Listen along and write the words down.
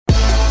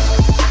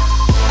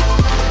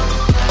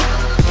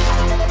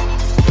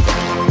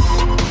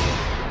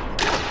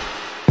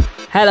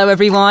Hello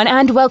everyone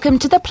and welcome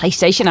to the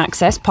PlayStation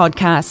Access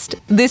podcast.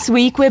 This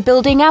week we're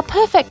building our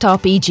perfect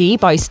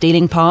RPG by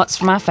stealing parts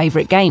from our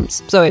favourite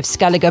games. So if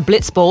Skellige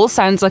Blitzball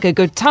sounds like a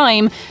good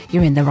time,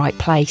 you're in the right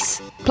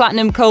place.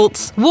 Platinum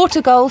Cults,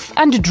 Water Golf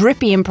and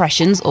Drippy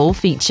Impressions all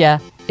feature.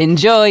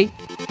 Enjoy!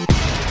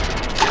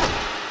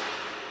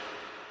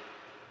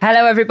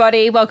 Hello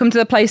everybody, welcome to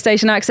the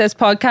PlayStation Access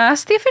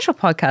podcast, the official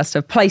podcast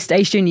of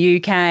PlayStation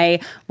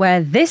UK,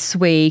 where this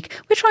week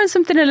we're trying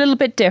something a little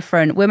bit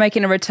different. We're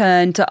making a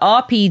return to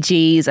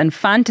RPGs and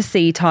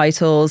fantasy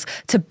titles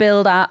to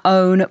build our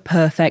own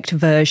perfect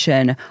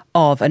version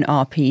of an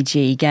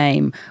RPG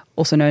game,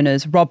 also known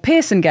as Rob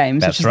Pearson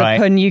games, which is the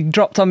pun you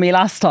dropped on me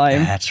last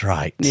time. That's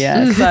right.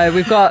 Yeah, so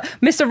we've got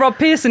Mr. Rob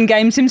Pearson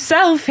Games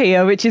himself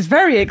here, which is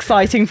very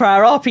exciting for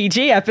our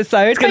RPG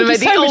episode. It's going to make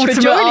the ultimate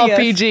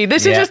RPG.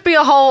 This should just be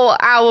a whole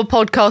hour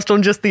podcast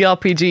on just the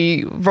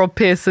RPG Rob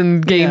Pearson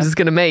Games is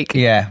going to make.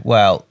 Yeah,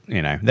 well,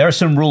 you know, there are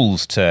some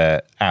rules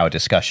to our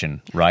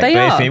discussion, right?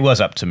 If it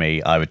was up to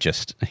me, I would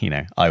just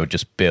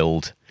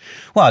build.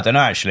 Well, I don't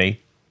know,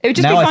 actually. It would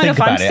just be Final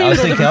Fantasy. I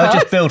was thinking I'd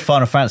just build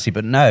Final Fantasy,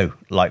 but no,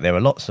 like there are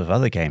lots of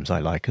other games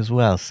I like as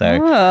well. So,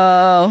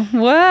 oh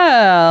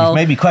well, you've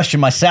made me question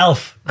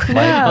myself.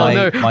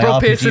 My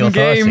Rob Pearson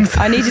Games.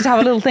 I need you to have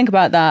a little think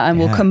about that, and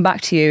we'll come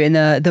back to you in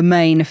the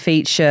main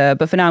feature.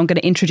 But for now, I'm going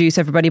to introduce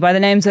everybody by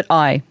the names that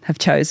I have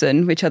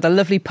chosen, which are the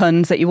lovely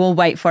puns that you all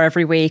wait for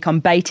every week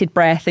on bated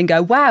breath and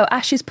go, "Wow,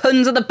 Ash's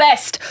puns are the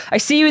best." I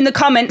see you in the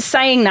comments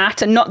saying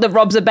that, and not that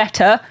Rob's are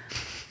better.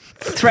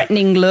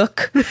 Threatening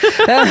look. So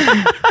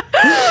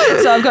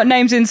I've got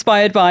names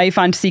inspired by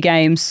fantasy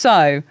games.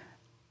 So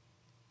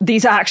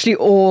these are actually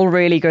all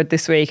really good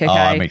this week, okay? Oh,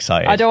 I'm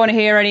excited. I don't want to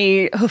hear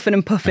any huffing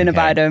and puffing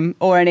about them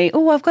or any,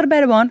 I've got a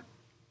better one.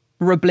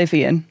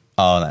 Rublivion.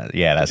 Oh,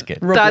 that's good.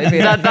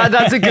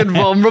 That's a good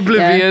one.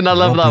 Rublivion, I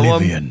love that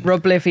one.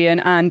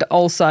 Rublivion, and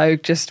also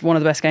just one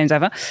of the best games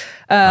ever.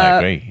 I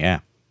agree,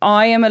 yeah.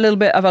 I am a little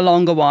bit of a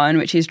longer one,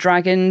 which is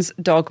Dragon's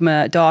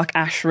Dogma Dark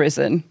Ash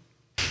Risen.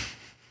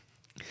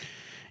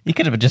 You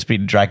could have just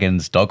been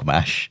Dragon's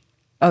Dogmash.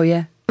 Oh,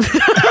 yeah. But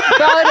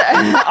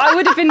I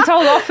would have been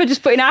told off for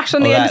just putting ash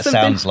on the end of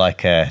something. That sounds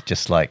like a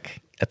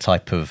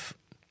type of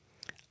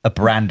a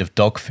brand of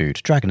dog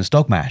food. Dragon's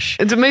Dogmash.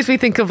 It makes me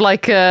think of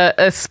like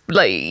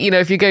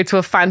if you go to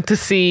a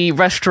fantasy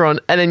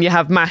restaurant and then you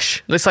have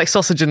mash, it's like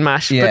sausage and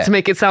mash, but to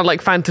make it sound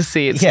like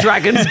fantasy, it's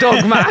Dragon's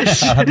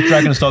Dogmash. I'll have the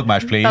Dragon's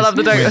Dogmash, please. I'll have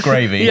the with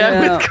gravy.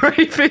 Yeah, with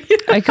gravy.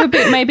 It could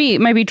be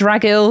maybe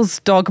Dragil's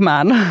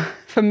Dogman.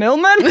 For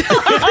Millman?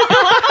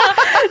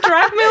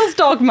 Dragmill's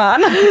Dogman.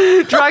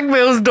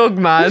 Dragmill's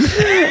Dogman.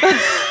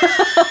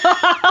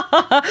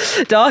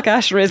 Dark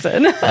Ash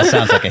Risen. That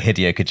sounds like a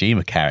Hideo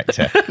Kojima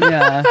character.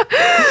 Yeah.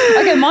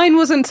 Okay, mine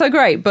wasn't so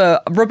great,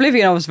 but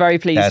Rublivion I was very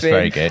pleased with. That's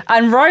very good.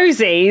 And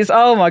Rosie's,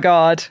 oh my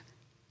God.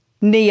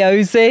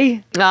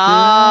 Neozy. See,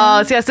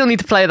 I still need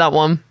to play that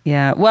one.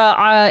 Yeah, well,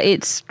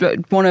 it's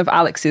one of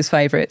Alex's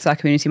favourites, our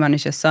community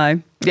manager,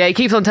 so... Yeah, he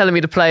keeps on telling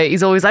me to play it.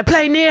 He's always like,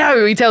 play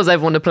Neo! He tells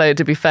everyone to play it,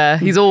 to be fair.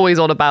 He's always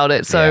on about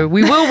it. So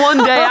we will one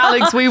day,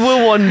 Alex, we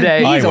will one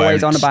day. He's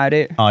always on about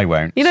it. I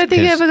won't. You don't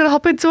think you're ever going to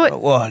hop into it?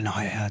 Well, no,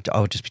 I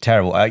would just be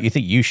terrible. You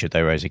think you should,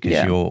 though, Rosie,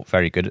 because you're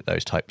very good at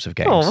those types of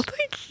games. Oh,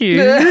 thank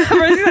you.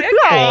 Rosie's like,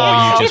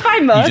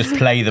 okay, you just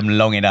play them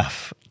long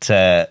enough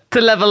to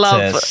level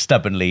up. To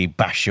stubbornly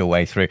bash your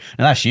way through.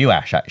 And that's you,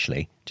 Ash,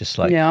 actually. Just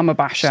like... Yeah, I'm a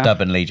basher.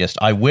 Stubbornly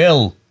I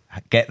will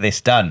get this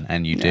done,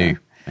 and you do.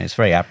 And it's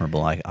very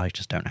admirable. I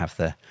just don't have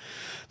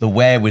the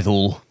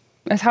wherewithal.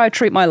 That's how I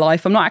treat my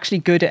life. I'm not actually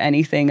good at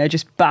anything. I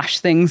just bash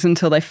things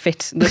until they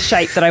fit the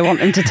shape that I want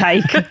them to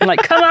take. I'm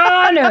like, come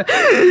on!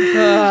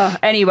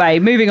 Anyway,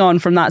 moving on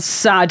from that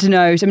sad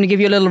note, I'm going to give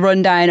you a little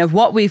rundown of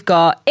what we've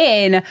got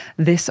in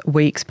this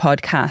week's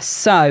podcast.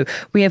 So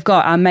we have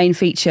got our main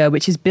feature,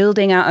 which is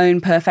building our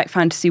own perfect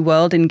fantasy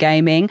world in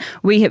gaming.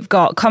 We have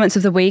got comments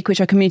of the week, which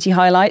are community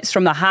highlights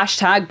from the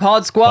hashtag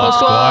Pod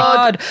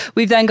Squad.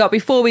 We've then got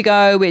Before We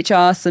Go, which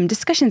are some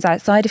discussions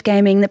outside of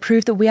gaming that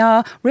prove that we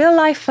are real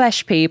life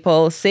flesh people.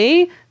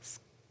 See?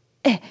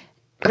 I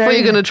thought you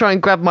were going to try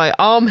and grab my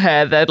arm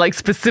hair there, like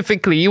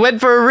specifically. You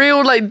went for a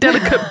real, like,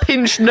 delicate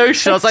pinch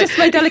notion. I was like, just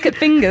my delicate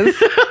fingers.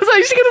 I was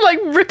like, she's going to,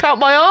 like, rip out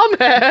my arm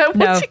hair.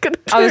 What's she going to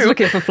do? I was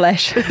looking for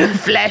flesh.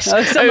 Flesh.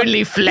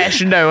 Only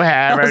flesh, no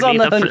hair. I was only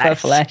on the hunt for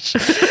flesh.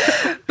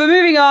 But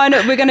moving on,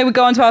 we're going to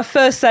go on to our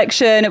first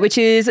section, which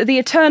is the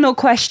eternal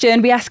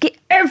question. We ask it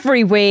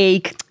every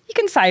week. You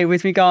can say it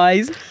with me,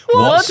 guys.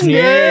 What's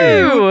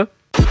new?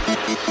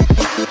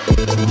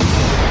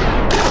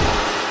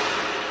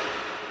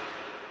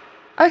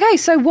 Okay,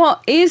 so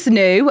what is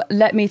new?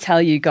 Let me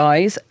tell you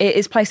guys. It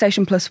is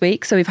PlayStation Plus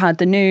week, so we've had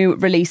the new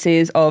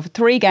releases of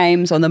 3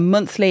 games on the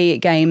monthly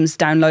games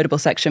downloadable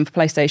section for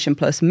PlayStation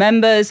Plus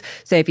members.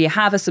 So if you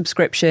have a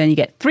subscription, you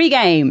get 3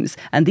 games,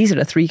 and these are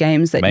the 3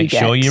 games that you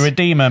get. Make sure you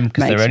redeem them,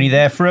 because they're only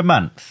there for a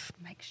month.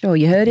 Make Sure,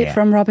 you heard it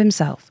from Rob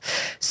himself.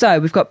 So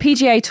we've got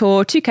PGA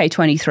Tour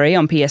 2K23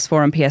 on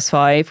PS4 and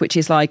PS5, which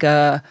is like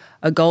a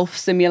golf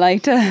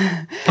simulator.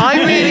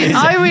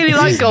 I really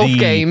like golf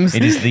games.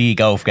 It is the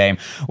golf game.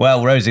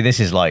 Well, Rosie,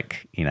 this is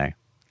like,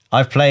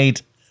 I've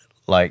played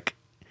like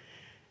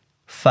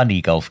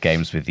funny golf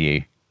games with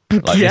you.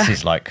 Like this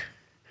is like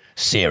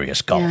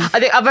serious golf. I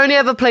think I've only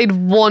ever played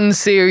one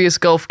serious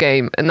golf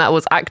game, and that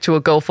was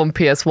actual golf on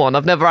PS1.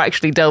 I've never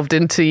actually delved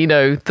into,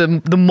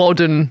 the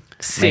modern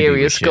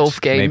serious golf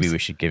games. Maybe we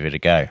should give it a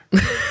go.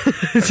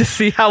 To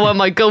see how well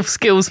my golf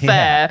skills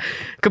fare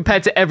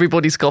compared to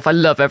everybody's golf. I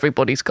love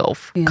everybody's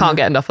golf. Yeah. Can't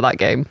get enough of that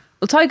game.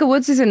 Well, Tiger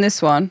Woods is in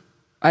this one.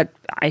 I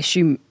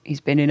assume he's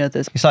been in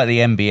others. It's like the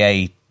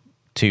NBA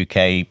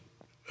 2K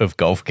of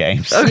golf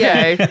games.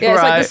 Okay. It's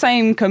like the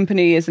same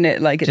company, isn't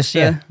it? Like it's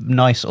just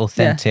nice,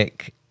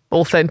 authentic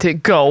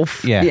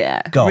golf.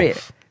 Yeah.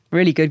 Golf.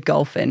 Really good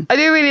golfing. I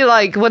do really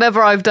like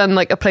whenever I've done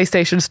like a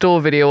PlayStation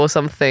Store video or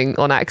something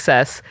on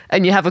Access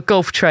and you have a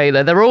golf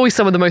trailer, there are always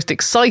some of the most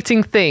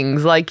exciting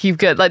things. Like you've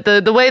got like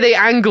the way they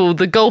angle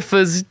the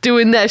golfers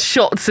doing their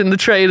shots in the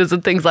trailers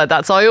and things like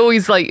that. So I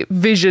always like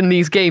vision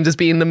these games as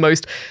being the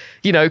most,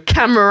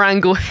 camera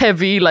angle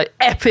heavy, like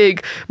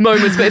epic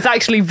moments, but it's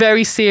actually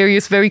very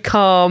serious, very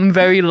calm,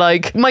 very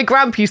like... My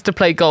gramp used to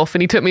play golf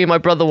and he took me and my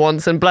brother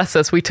once, and bless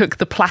us, we took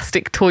the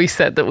plastic toy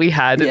set that we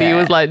had and he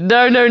was like,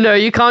 no,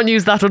 you can't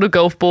use that on a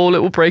golf ball, it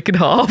will break in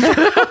half. We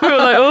were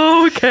like,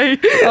 oh, okay.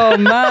 Oh,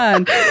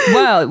 man.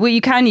 Well, what you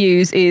can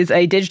use is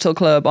a digital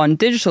club on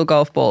digital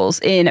golf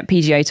balls in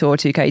PGA Tour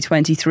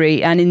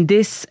 2K23, and in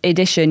this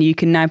edition, you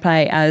can now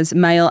play as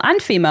male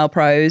and female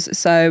pros,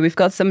 so we've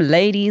got some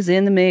ladies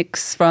in the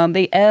mix from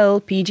the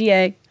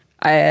LPGA.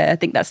 I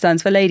think that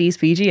stands for Ladies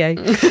PGA.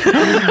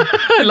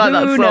 I like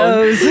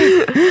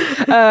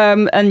that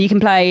song. And you can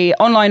play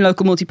online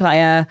local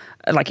multiplayer,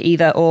 like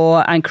either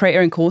or, and create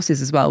your own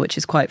courses as well, which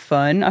is quite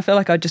fun. I feel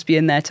like I'd just be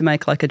in there to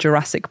make like a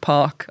Jurassic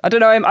Park. I don't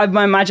know, I'm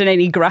imagining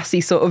a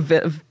grassy sort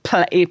of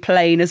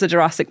plain as a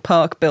Jurassic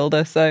Park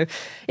builder. So imagine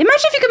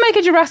if you could make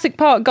a Jurassic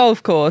Park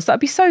golf course.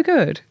 That'd be so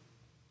good.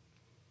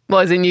 Well,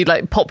 as in you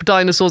like pop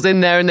dinosaurs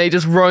in there and they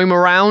just roam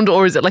around,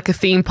 or is it like a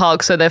theme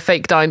park so they're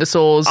fake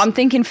dinosaurs? I'm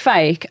thinking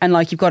fake, and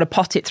like you've got to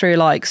pot it through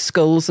like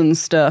skulls and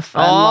stuff,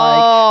 and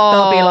like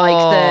there'll be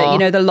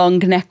like the long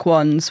neck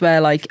ones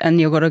where like,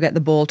 and you've got to get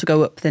the ball to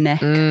go up the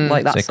neck,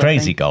 like that. So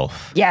crazy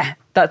golf. Yeah.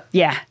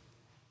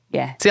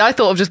 See, I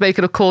thought of just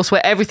making a course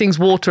where everything's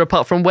water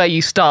apart from where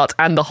you start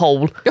and the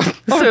hole.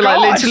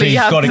 Literally, so you've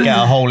got to get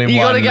a hole in one. You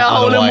got to get a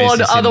hole in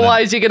one,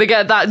 otherwise you're going to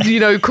get that,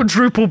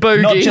 quadruple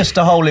bogey. Not just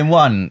a hole in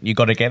one. You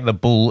got to get the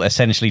ball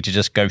essentially to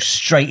just go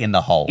straight in the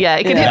hole. Yeah,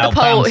 it can hit the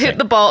pole, hit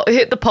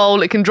the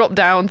pole. It can drop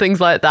down,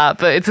 things like that.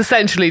 But it's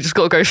essentially just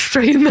got to go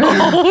straight in the hole.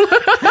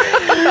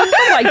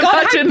 Oh my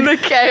god! Imagine the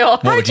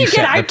chaos. How did you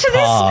get out to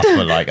this?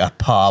 For like a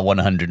par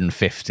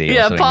 150.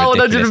 Yeah, par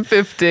ridiculous.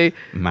 150.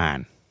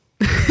 Man.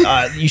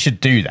 You should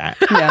do that.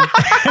 Yeah.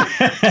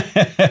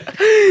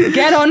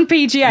 Get on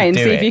PGA and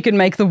see if you can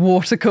make the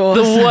water course.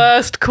 The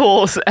worst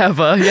course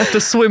ever. You have to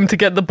swim to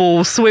get the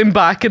ball, swim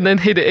back, and then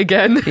hit it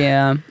again.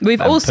 Yeah.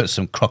 We've also put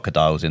some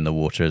crocodiles in the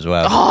water as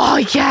well. Oh,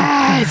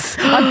 yes.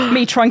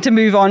 Me trying to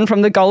move on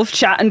from the golf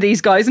chat and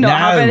these guys not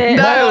having it.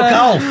 No,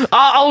 golf.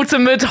 Our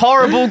ultimate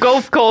horrible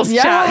golf course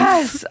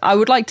chats. I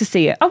would like to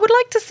see it.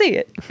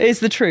 Is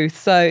the truth.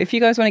 So if you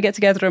guys want to get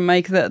together and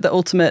make the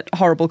ultimate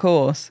horrible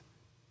course,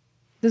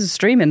 there's a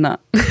stream in that.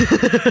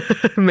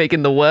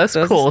 Making the worst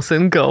course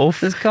in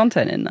golf. There's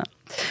content in that.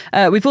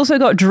 We've also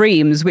got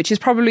Dreams, which is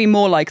probably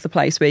more like the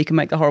place where you can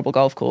make the horrible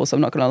golf course, I'm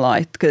not going to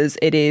lie, because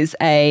it is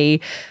a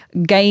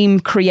game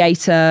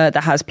creator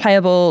that has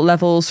playable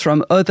levels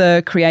from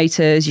other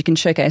creators. You can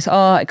showcase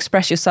art,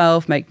 express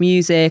yourself, make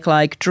music.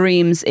 Like,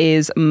 Dreams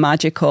is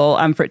magical,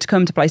 and for it to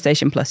come to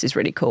PlayStation Plus is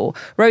really cool.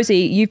 Rosie,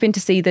 you've been to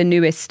see the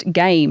newest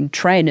game,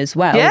 Tren, as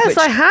well. Yes, which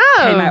I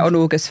have. Came out on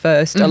August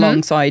 1st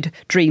alongside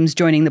Dreams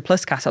joining the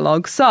Plus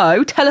catalogue.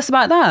 So tell us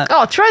about that.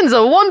 Oh, Tren's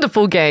a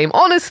wonderful game.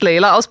 Honestly,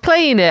 like I was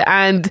playing it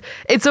and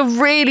it's a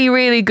really,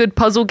 really good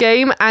puzzle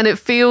game, and it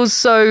feels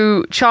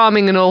so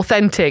charming and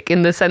authentic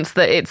in the sense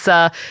that it's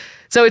so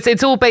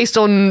it's all based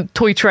on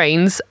toy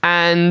trains,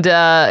 and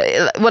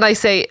when I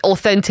say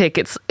authentic,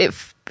 it's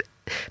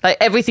like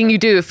everything you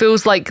do, it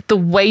feels like the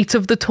weight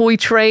of the toy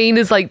train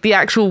is like the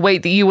actual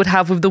weight that you would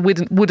have with the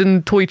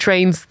wooden toy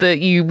trains that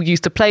you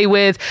used to play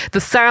with.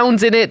 The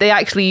sounds in it, they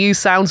actually use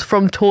sounds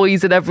from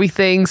toys and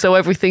everything, so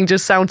everything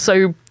just sounds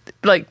so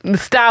like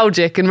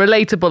nostalgic and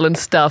relatable and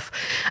stuff,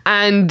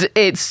 and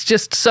it's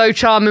just so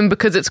charming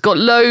because it's got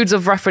loads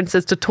of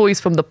references to toys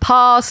from the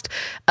past,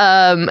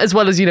 as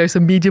well as, you know,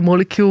 some Media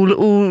Molecule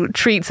little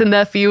treats in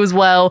there for you as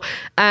well.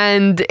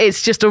 And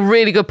it's just a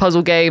really good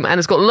puzzle game, and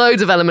it's got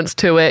loads of elements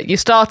to it. You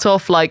start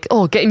off like,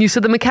 getting used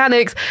to the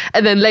mechanics,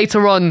 and then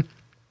later on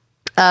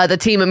the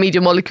team at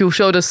Media Molecule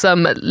showed us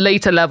some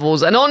later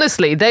levels, and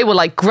honestly, they were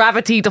like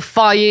gravity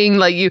defying.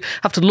 Like, you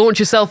have to launch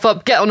yourself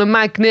up, get on a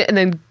magnet, and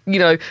then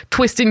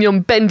twisting your,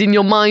 bending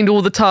your mind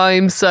all the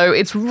time. So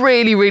it's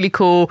really, really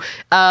cool.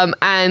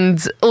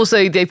 And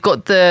also they've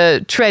got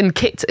the Tren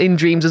kit in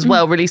Dreams as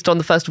well, released on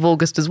the 1st of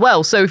August as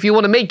well. So if you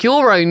want to make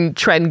your own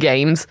Tren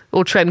games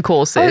or Tren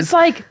courses. Oh, it's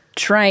like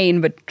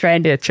train, but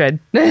Tren. Yeah, Tren.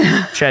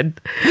 Tren.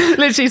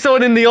 Literally,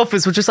 someone in the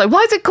office was just like, why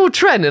is it called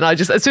Tren? And I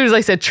just, as soon as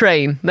I said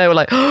train, they were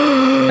like,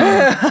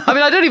 I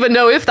mean, I don't even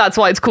know if that's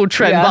why it's called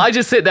Tren, but I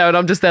just sit there and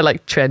I'm just there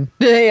like, Tren.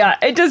 Yeah,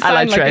 it does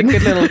sound like a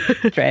good little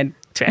Tren.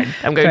 Tren.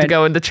 I'm going to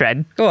go on the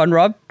Tren. Go on,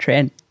 Rob.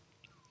 Tren.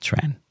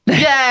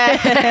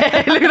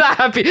 Yeah, look at that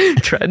happy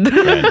trend.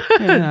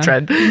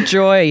 Trend.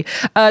 Joy.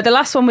 The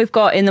last one we've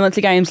got in the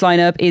monthly games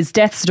lineup is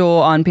Death's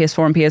Door on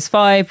PS4 and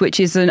PS5, which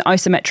is an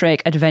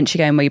isometric adventure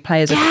game where you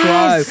play as a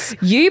crow.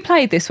 You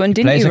played this one,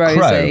 didn't you, Rosie?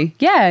 Crow?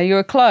 Yeah, you're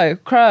a crow.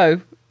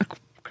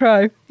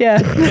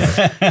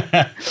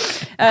 Yeah.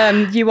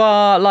 You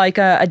are like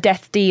a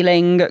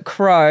death-dealing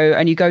crow,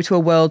 and you go to a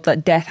world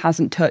that death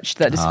hasn't touched,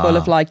 that is full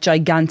of like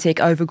gigantic,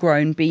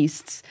 overgrown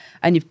beasts,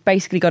 and you've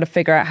basically got to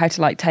figure out how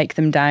to like take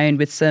them down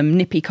with some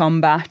nippy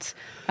combat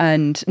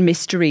and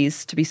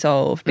mysteries to be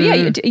solved. But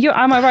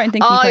am I right in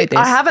thinking you played this?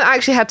 I haven't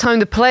actually had time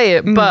to play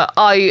it, but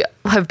I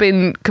have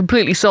been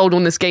completely sold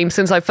on this game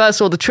since I first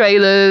saw the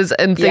trailers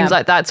and things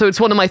like that. So it's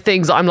one of my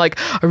things that I'm like,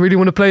 I really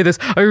want to play this.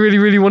 I really,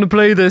 really want to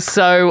play this.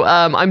 So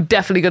I'm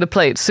definitely going to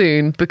play it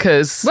soon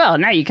because... Well,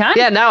 now you can.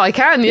 Yeah, now I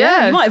can,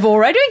 yeah. You might have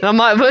already. I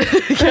might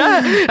have,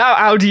 yeah.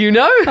 How do you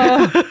know?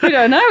 We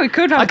don't know. It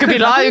could have. I could be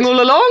lying all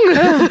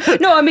along.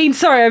 No, I mean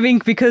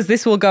because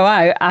this will go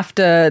out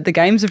after the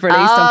games have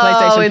released on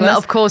PlayStation Plus.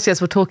 Of course,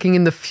 yes, we're talking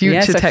in the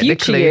future, so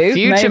technically.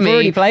 Future may have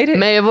already played it.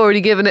 May have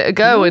already given it a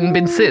go and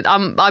been sitting.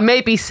 I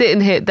may be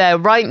sitting here there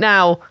right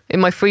now in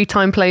my free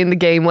time playing the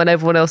game when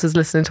everyone else is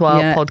listening to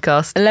our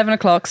podcast. 11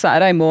 o'clock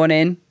Saturday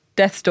morning,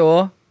 Death's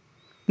Door,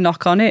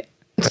 knock on it.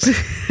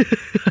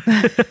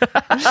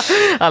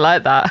 I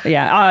like that.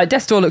 Yeah,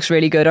 Death's Door looks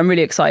really good. I'm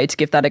really excited to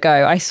give that a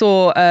go. I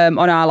saw on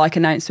our like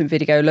announcement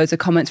video loads of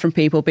comments from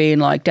people being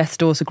like, Death's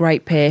Door's a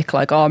great pick,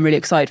 like, oh, I'm really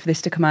excited for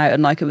this to come out,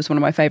 and like it was one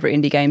of my favourite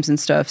indie games and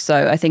stuff.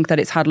 So I think that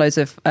it's had loads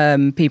of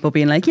people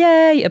being like,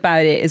 yay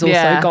about it, has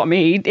also got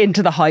me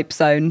into the hype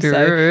zone. So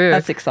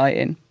that's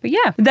exciting. But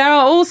yeah, there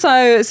are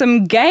also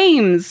some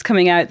games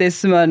coming out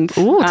this month.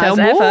 Ooh, tell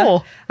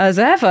more. As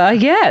ever,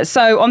 yeah.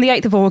 So on the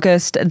 8th of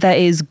August, there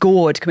is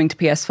Gourd coming to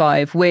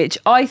PS5, which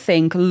I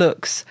think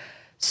looks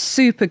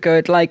super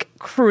good, like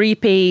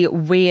creepy,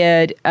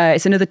 weird.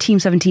 It's another Team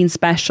 17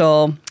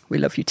 special. We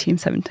love you, Team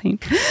 17.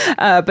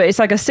 But it's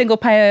like a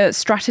single-player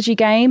strategy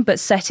game, but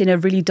set in a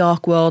really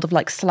dark world of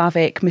like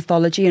Slavic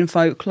mythology and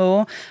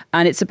folklore.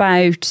 And it's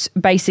about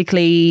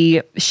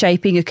basically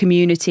shaping a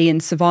community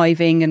and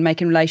surviving and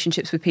making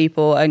relationships with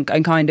people and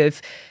kind of,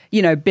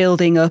 you know,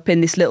 building up in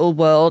this little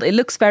world. It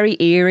looks very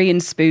eerie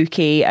and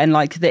spooky, and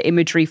like the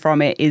imagery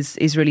from it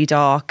is really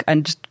dark.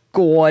 And just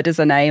Gourd as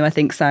a name, I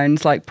think,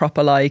 sounds like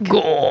proper like...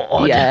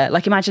 Gourd. Yeah,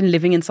 like imagine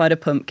living inside a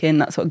pumpkin.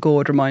 That's what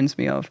Gourd reminds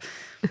me of.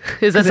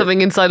 Is there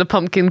something inside a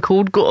pumpkin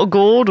called a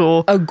gourd,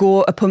 or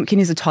a pumpkin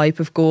is a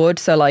type of gourd?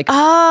 So like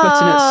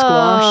butternut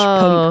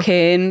squash,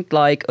 pumpkin,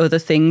 like other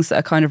things that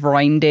are kind of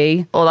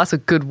rindy. Oh, that's a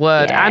good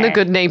word and a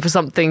good name for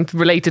something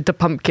related to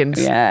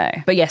pumpkins.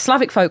 Yeah, but yeah,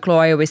 Slavic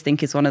folklore I always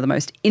think is one of the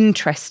most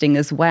interesting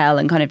as well,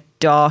 and kind of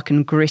dark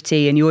and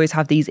gritty. And you always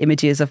have these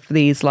images of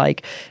these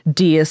like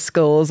deer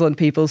skulls on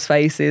people's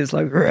faces,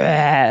 like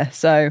rah.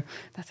 So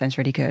that sounds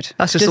really good.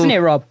 That's just doesn't it,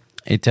 Rob?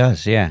 It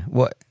does, yeah.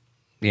 What?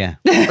 Yeah.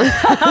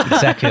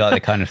 Exactly like the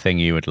kind of thing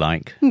you would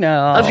like.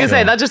 No. I was going to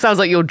say, that just sounds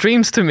like your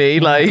dreams to me.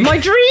 Like my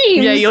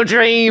dreams? Yeah, your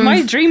dreams.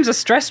 My dreams are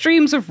stress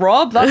dreams of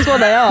Rob. That's what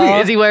they are.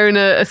 Is he wearing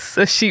a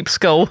sheep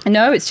skull?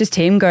 No, it's just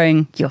him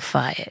going, you're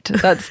fired.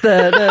 That's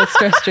the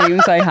stress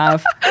dreams I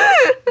have.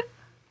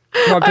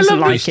 Rob doesn't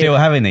like it. Are you still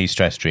having these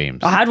stress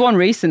dreams? I had one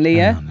recently,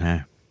 yeah. Oh,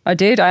 no. I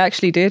did. I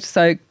actually did.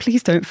 So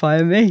please don't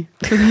fire me.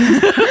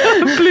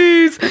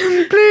 Please.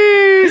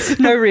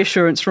 No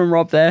reassurance from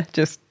Rob there.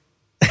 Just...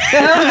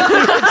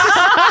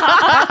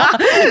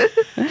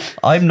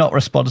 I'm not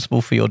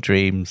responsible for your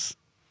dreams.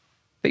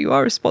 But you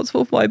are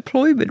responsible for my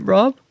employment,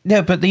 Rob.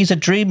 No, but these are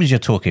dreams you're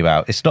talking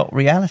about. It's not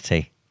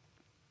reality.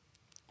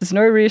 There's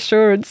no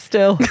reassurance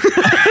still.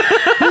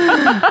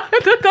 I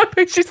don't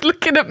know. She's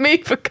looking at me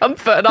for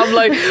comfort, and I'm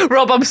like,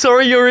 Rob, I'm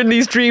sorry you're in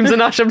these dreams,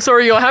 and Ash, I'm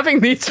sorry you're having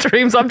these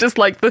dreams. I'm just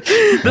like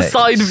the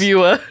side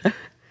viewer.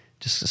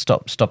 Just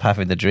stop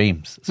having the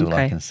dreams. That's all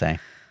I can say.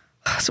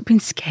 It's been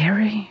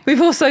scary.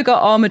 We've also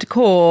got Armored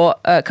Core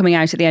coming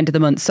out at the end of the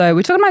month. So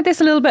we're talking about this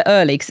a little bit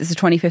early because it's the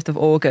 25th of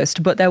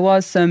August, but there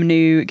was some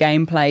new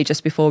gameplay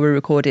just before we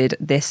recorded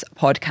this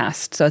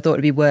podcast. So I thought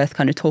it'd be worth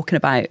kind of talking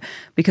about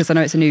because I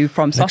know it's a new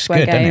From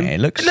Software game. It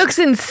looks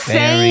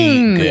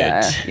insane. Very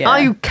good. Yeah.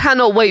 I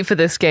cannot wait for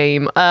this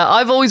game.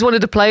 I've always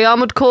wanted to play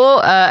Armored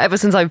Core ever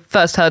since I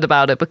first heard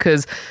about it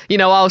because, you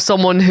know, I was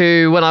someone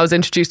who, when I was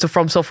introduced to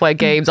From Software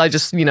games, I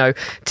just, you know,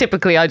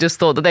 typically I just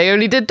thought that they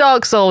only did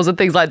Dark Souls and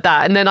things like that.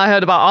 that. And then I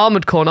heard about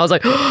Armored Core and I was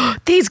like, oh,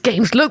 these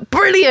games look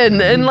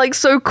brilliant and like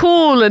so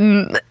cool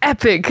and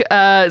epic.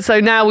 So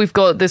now we've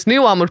got this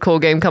new Armored Core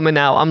game coming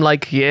out. I'm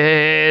like,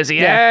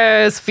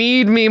 yes,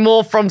 feed me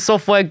more From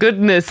Software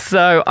goodness.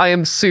 So I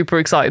am super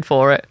excited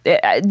for it.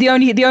 The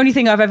only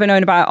thing I've ever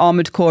known about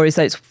Armored Core is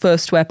that it's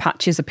first where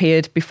patches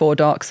appeared before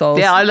Dark Souls.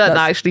 Yeah, I learned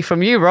that actually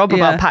from you, Rob,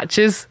 about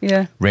patches.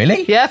 Yeah.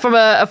 Really? Yeah, from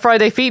a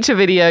Friday feature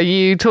video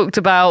you talked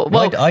about.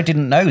 Well, I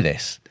didn't know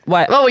this.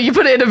 Well, you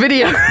put it in a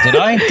video. Did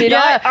I? did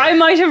I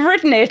might have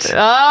written it.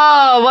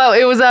 Oh, well,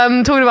 it was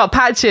talking about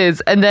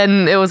patches, and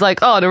then it was like,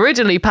 oh, and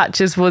originally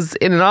patches was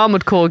in an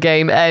Armored Core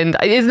game, and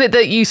isn't it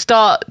that you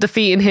start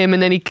defeating him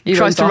and then he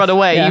tries to run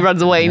away, he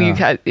runs away,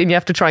 and you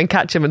have to try and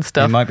catch him and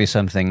stuff. It might be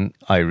something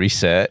I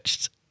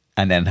researched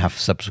and then have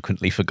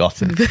subsequently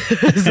forgotten. But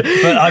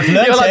I've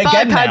learned it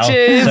again now,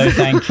 so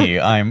thank you.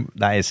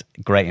 That is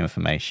great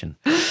information.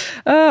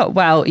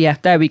 Well, yeah,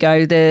 there we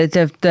go.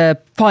 The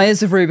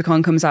Fires of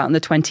Rubicon comes out on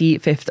the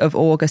 25th of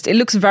August. It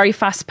looks very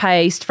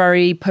fast-paced,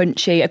 very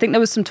punchy. I think there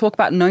was some talk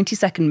about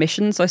 90-second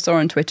missions I saw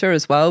on Twitter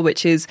as well,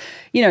 which is,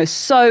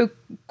 so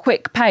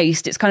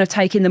quick-paced. It's kind of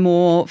taking the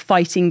more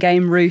fighting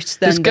game route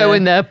than just go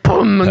in there,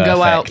 boom, and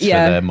go out. For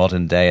the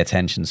modern-day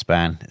attention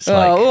span. It's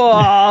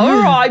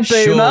all right,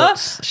 boomer.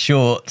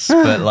 Shorts,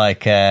 but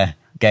like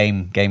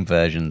game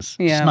versions.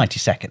 Yeah. Just 90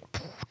 seconds.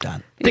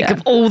 Done. Think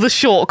of all the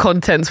short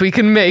contents we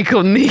can make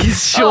on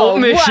these short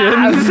missions.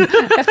 Wow. You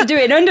have to do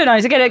it in under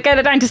 90 to get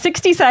it down to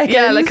 60 seconds.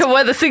 Yeah, like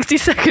we're the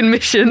 60-second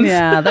missions.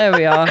 Yeah, there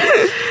we are.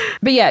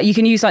 But yeah, you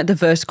can use like the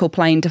vertical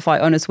plane to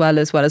fight on as well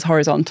as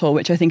horizontal,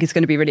 which I think is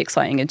going to be really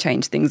exciting and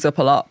change things up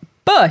a lot.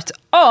 But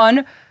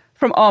on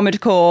from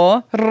Armored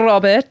Core,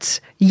 Robert,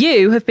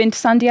 you have been to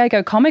San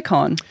Diego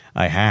Comic-Con.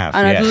 I have,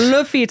 and yes. I'd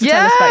love for you to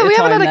tell us about your time there. We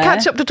haven't had a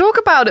catch-up to talk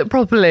about it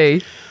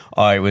properly.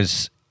 I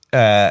was,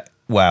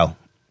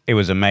 it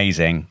was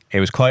amazing. It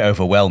was quite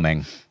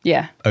overwhelming.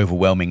 Yeah.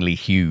 Overwhelmingly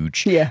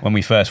huge. Yeah. When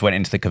we first went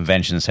into the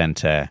convention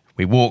center,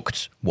 we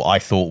walked what I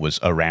thought was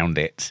around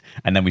it.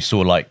 And then we saw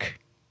like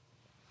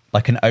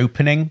an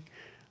opening.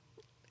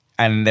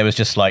 And there was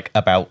just like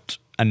about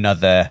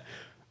another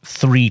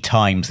 3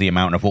 times the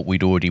amount of what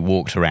we'd already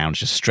walked around,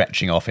 just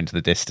stretching off into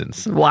the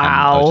distance. Wow. And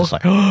I was just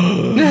like,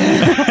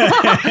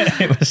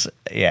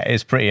 it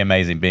was pretty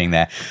amazing being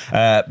there.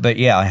 But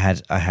yeah,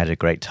 I had a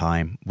great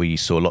time. We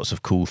saw lots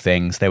of cool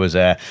things. There was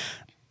a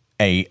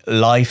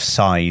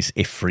life-size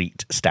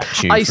Ifrit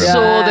statue. I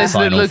saw this,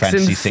 and it looks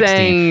Fantasy insane.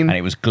 16, and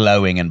it was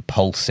glowing and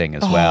pulsing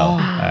as well.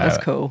 That's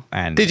cool.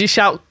 And did you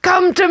shout,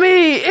 "Come to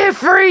me,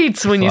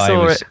 Ifrit," when you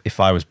saw it?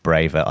 If I was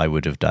braver, I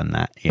would have done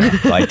that. Yeah,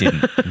 but I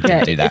didn't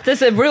do that. If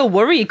there's a real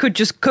worry, you could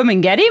just come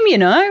and get him, You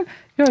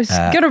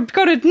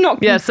gotta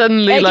knock. Yeah,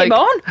 suddenly egg him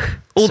on.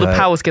 All the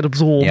powers get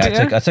absorbed.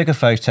 Yeah, I took a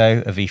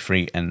photo of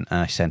Ifrit and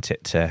I sent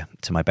it to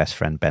my best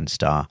friend Ben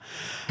Starr.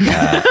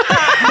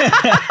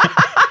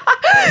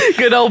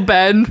 Good old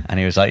Ben. And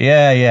he was like,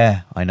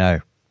 yeah, I know.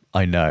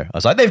 I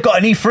was like, they've got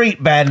an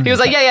Ifrit, Ben. He was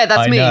like, yeah,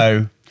 that's me. I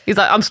know. He's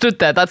like, I'm stood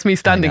there. That's me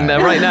standing there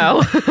right now.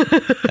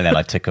 And then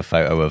I took a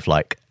photo of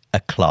like a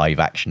Clive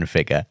action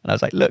figure. And I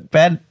was like, look,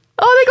 Ben.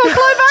 Oh, they got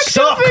Clive action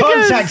Stop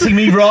figures. contacting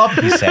me, Rob,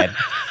 he said.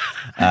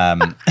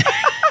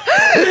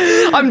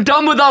 I'm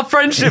done with our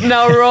friendship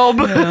now, Rob.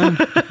 Oh, man,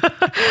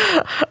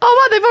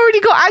 they've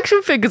already got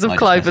action figures of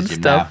Clive and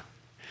stuff. Now.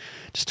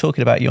 Just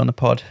talking about you on the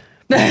pod.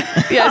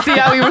 Yeah, see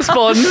how he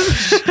responds.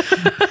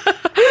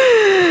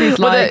 He's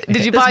like,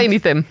 did you buy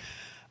anything?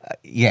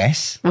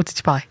 Yes. What did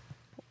you buy?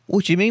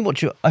 What do you mean?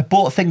 I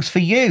bought things for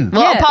you.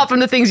 Well, apart from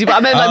the things you buy, I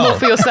meant like more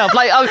for yourself.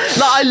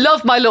 I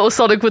love my little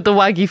Sonic with the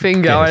waggy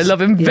finger. Yes. I love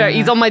him very.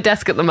 He's on my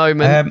desk at the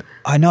moment.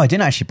 I know. I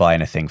didn't actually buy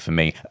anything for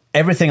me.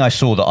 Everything I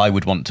saw that I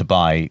would want to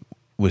buy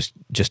was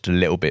just a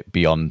little bit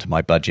beyond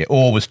my budget,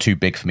 or was too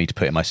big for me to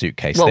put in my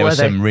suitcase. There were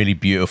some really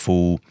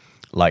beautiful,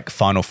 like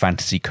Final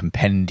Fantasy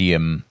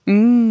compendium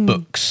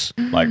books,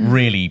 like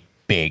really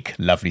big,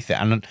 lovely thing,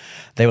 and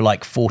they were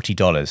like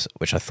 $40,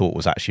 which I thought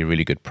was actually a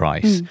really good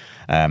price.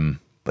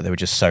 But they were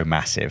just so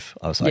massive.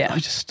 I was like,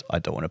 I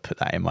don't want to put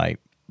that in my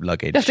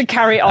luggage. You have to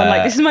carry it on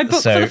like, this is my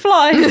book for the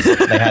flies.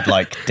 They had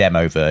like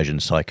demo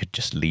versions, so I could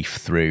just leaf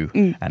through,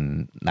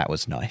 and that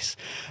was nice.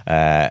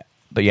 But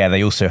yeah,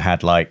 they also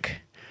had like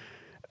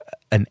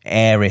an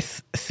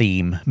Aerith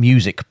theme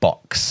music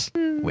box,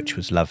 which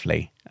was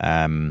lovely.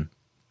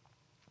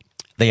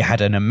 They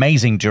had an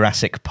amazing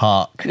Jurassic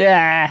Park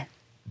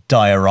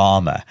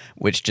diorama,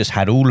 which just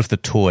had all of the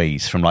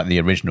toys from like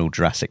the original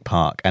Jurassic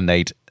Park, and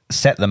they'd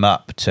set them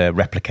up to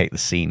replicate the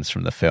scenes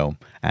from the film,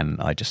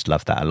 and I just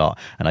loved that a lot.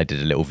 And I did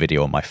a little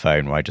video on my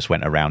phone where I just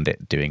went around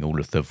it doing all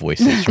of the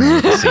voices from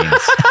all the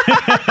scenes.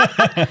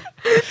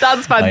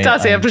 That's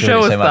fantastic. You have to show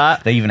us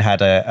that. They even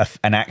had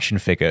an action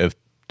figure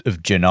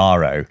of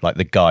Gennaro, like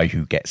the guy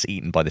who gets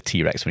eaten by the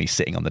T-Rex when he's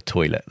sitting on the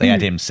toilet. They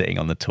had him sitting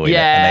on the toilet.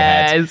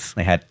 Yes. And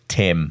they had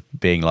Tim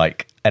being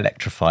like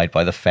electrified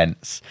by the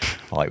fence.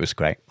 Oh, it was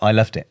great. I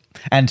loved it.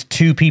 And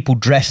 2 people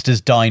dressed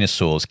as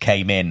dinosaurs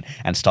came in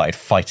and started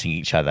fighting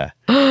each other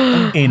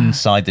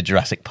inside the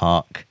Jurassic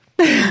Park.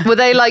 Were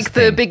they like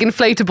the big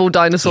inflatable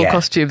dinosaur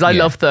costumes? I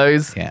love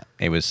those. Yeah,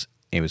 it was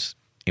it was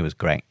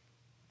great.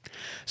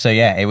 So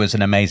yeah, it was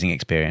an amazing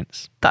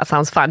experience. That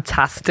sounds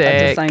fantastic. That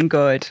does sound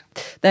good.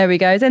 There we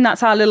go. Then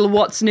that's our little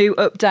what's new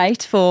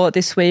update for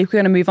this week. We're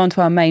going to move on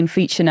to our main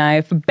feature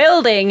now for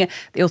building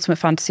the Ultimate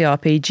Fantasy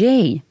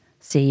RPG.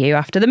 See you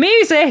after the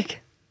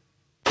music.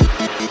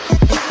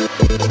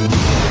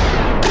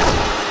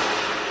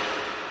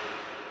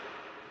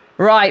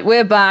 Right,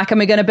 we're back and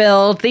we're going to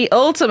build the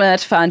Ultimate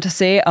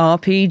Fantasy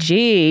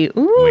RPG.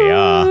 Ooh. We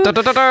are. Da,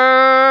 da, da,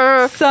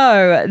 da.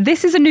 So,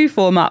 this is a new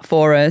format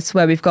for us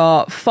where we've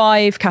got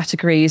 5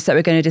 categories that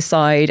we're going to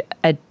decide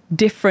a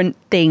different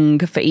thing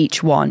for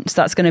each one.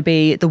 So that's going to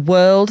be the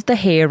world, the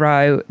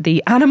hero,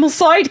 the animal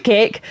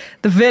sidekick,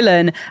 the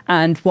villain,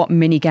 and what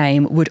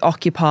minigame would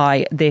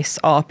occupy this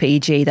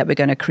RPG that we're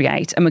going to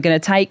create. And we're going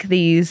to take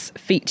these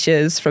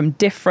features from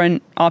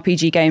different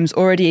RPG games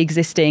already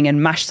existing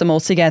and mash them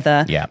all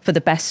together for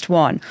the best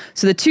one.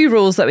 So the 2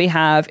 rules that we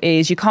have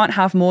is you can't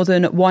have more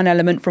than one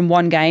element from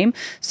one game.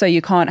 So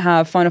you can't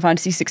have Final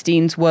Fantasy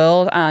XVI's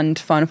world and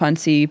Final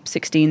Fantasy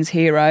XVI's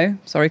hero.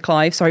 Sorry,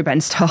 Clive. Sorry,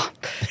 Ben Star.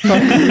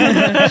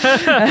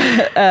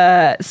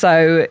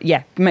 So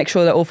yeah, make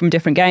sure they're all from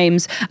different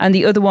games. And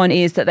the other one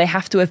is that they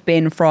have to have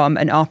been from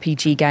an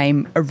RPG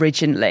game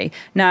originally.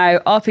 Now,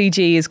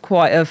 RPG is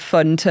quite a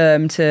fun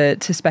term to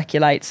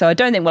speculate, so I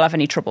don't think we'll have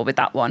any trouble with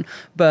that one.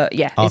 But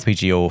yeah,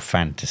 RPG or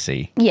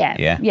fantasy.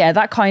 Yeah,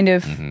 that kind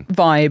of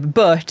vibe.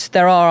 But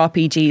there are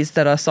RPGs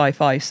that are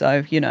sci-fi,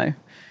 so you know.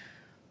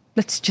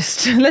 Let's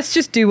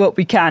just do what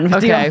we can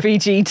with the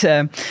RPG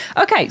term.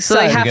 Okay, so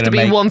they have to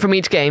be one from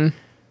each game.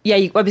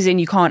 Yeah, obviously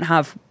you can't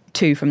have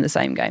 2 from the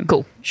same game.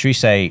 Cool. Should we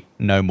say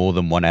no more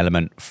than one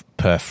element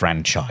per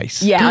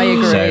franchise? Yeah, I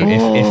agree. So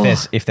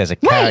if there's a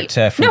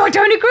character from... No, I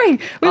don't agree.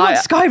 We want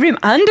Skyrim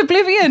and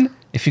Oblivion.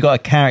 If you've got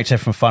a character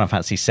from Final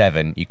Fantasy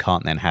VII, you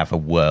can't then have a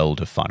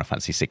world of Final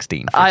Fantasy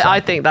XVI.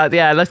 I think that,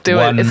 let's do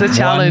it. It's a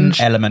challenge.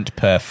 One element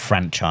per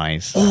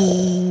franchise.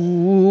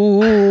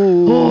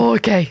 Oh,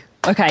 okay.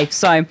 Okay,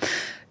 so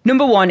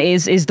number 1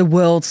 is the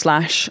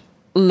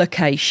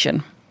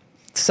world/location.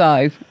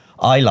 So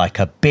I like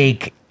a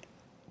big,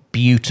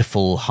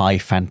 beautiful, high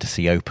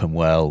fantasy open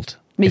world.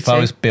 Me too. I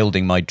was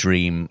building my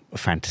dream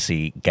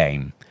fantasy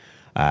game,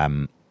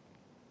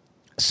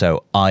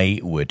 so I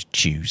would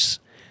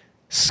choose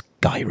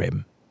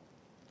Skyrim.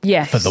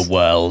 Yes. For the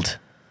world.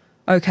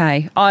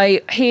 Okay,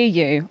 I hear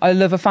you. I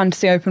love a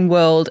fantasy open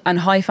world, and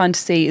high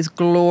fantasy is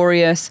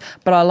glorious,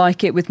 but I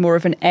like it with more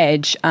of an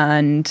edge,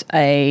 and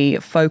a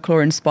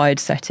folklore-inspired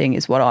setting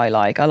is what I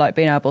like. I like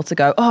being able to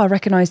go, I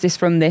recognise this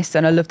from this,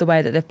 and I love the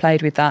way that they've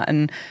played with that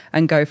and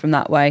go from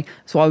that way.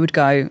 So I would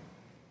go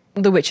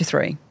The Witcher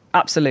 3.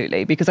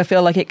 Absolutely, because I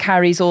feel like it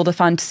carries all the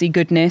fantasy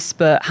goodness,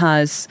 but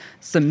has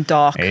some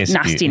dark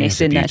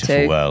nastiness in there too. It's a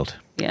beautiful world.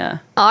 Yeah,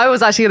 I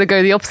was actually going to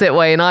go the opposite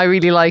way, and I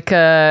really like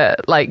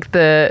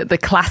the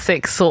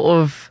classic sort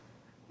of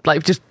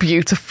like just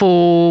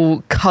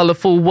beautiful,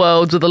 colourful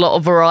world with a lot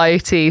of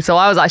variety. So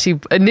I was actually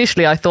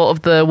initially I thought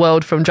of the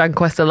world from Dragon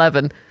Quest XI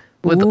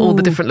with all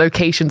the different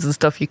locations and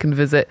stuff you can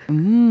visit.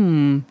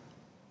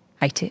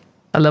 Hate it.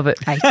 I love it.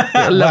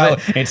 I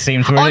love it. It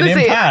seems we're in an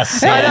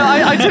impasse. I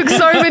know. I took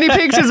so many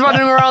pictures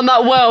running around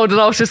that world,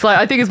 and I was just like,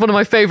 I think it's one of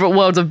my favourite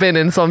worlds I've been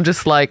in. So I'm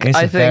just like,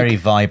 it's a very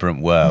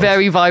vibrant world.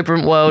 Very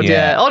vibrant world.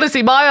 Yeah.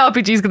 Honestly, my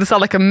RPG is going to sound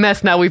like a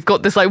mess now. We've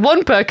got this like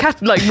one per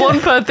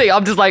thing.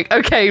 I'm just like,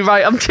 okay,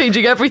 right. I'm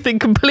changing everything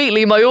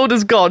completely. My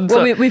order's gone.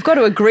 Well, we've got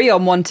to agree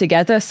on one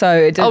together.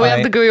 So we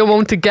have to agree on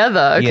one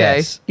together. Okay.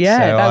 Yes.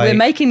 Yeah, we're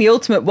making the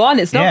ultimate one.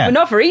 It's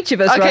not for each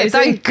of us. Okay, Rosie.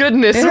 thank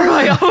goodness.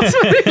 Right. I was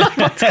really like,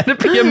 what's going to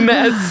be a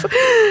mess.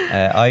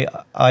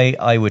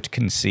 I would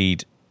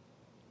concede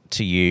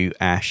to you,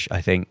 Ash. I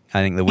think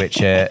The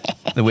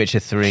Witcher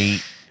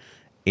 3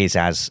 is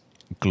as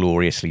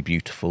gloriously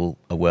beautiful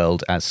a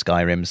world as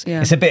Skyrim's.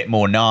 Yeah. It's a bit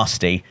more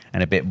nasty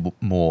and a bit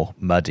more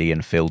muddy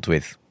and filled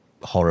with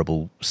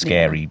horrible,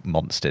 scary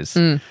monsters.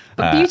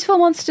 But beautiful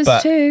monsters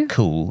too.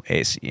 Cool.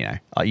 It's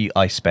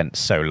I spent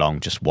so long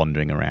just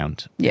wandering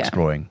around,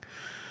 exploring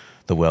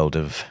the world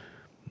of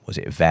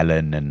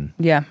Velen and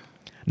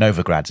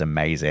Novigrad's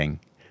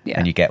amazing. Yeah.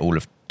 And you get all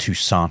of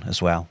Toussaint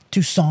as well.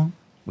 Toussaint,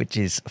 which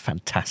is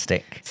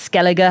fantastic.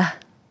 Skellige.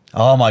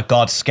 Oh my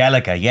God,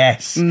 Skellige,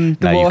 yes. The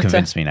water. you've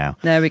convinced me now.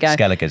 There we go.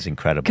 Skellige's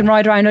incredible. Can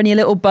ride around on your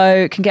little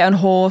boat, can get on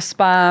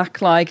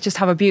horseback, like just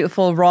have a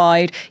beautiful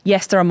ride.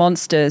 Yes, there are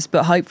monsters,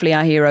 but hopefully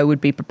our hero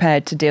would be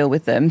prepared to deal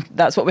with them.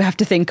 That's what we have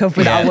to think of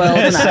with our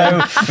world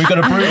now. So we've got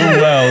a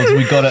brutal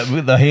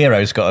world. The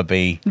hero's got to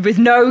be with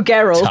no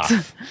Geralt.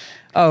 Tough.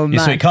 Oh man.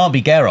 So it can't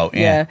be Geralt,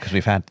 because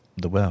we've had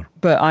the world.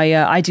 But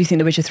I do think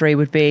The Witcher 3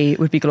 would be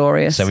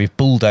glorious. So we've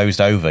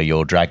bulldozed over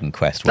your Dragon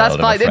Quest world.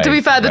 That's fine. To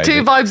be fair, the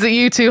two vibes that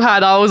you two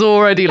had, I was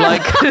already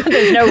like,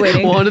 there's no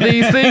winning. One of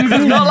these things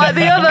is not like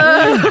the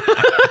other.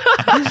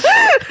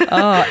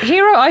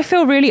 Hero, I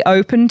feel really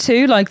open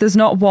to. Like, there's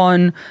not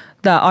one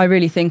that I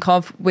really think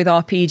of with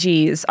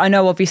RPGs. I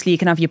know obviously you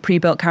can have your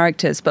pre-built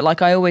characters, but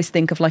like I always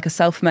think of like a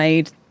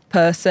self-made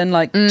person,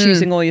 like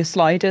choosing all your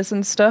sliders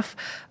and stuff.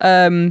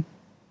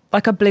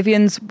 like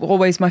Oblivion's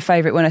always my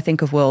favourite when I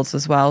think of worlds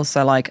as well.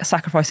 So like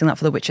sacrificing that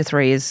for The Witcher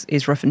 3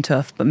 is rough and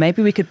tough. But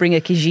maybe we could bring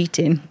a Khajiit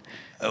in.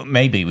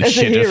 Maybe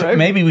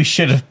we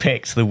should have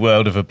picked the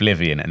world of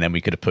Oblivion, and then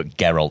we could have put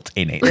Geralt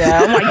in it.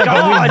 Yeah, oh my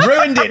god, we've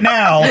ruined it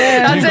now.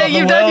 Yeah. That's it.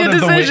 You've done your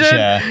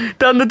decision.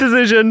 Done the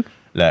decision.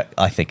 Look,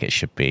 I think it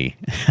should be.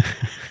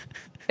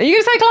 Are you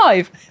going to say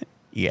Clive?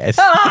 Yes.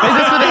 Is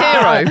this for the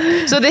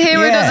hero? So the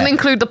hero doesn't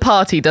include the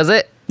party, does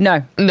it?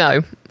 No.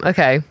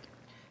 Okay.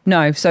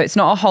 No, so it's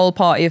not a whole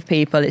party of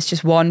people. It's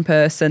just one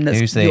person that's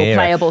Who's the your hero?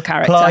 playable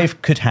character.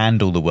 Clive could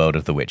handle the world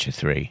of The Witcher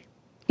 3.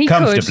 He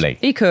comfortably.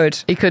 He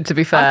could. He could, to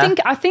be fair.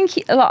 I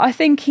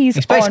think he's.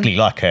 It's basically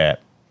like an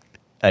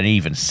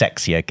even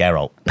sexier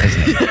Geralt,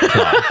 isn't it?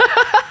 Clive?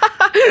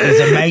 He's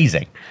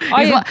amazing.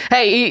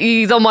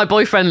 He's on my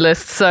boyfriend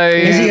list, so...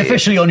 Is he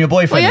officially on your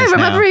boyfriend list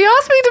remember now? he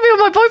asked me to be on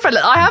my boyfriend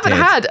list. I haven't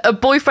had a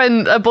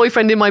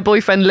boyfriend in my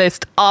boyfriend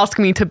list ask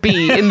me to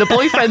be in the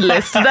boyfriend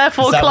list.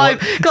 Therefore,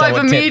 Clive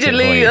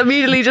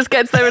immediately just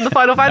gets there in the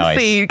Final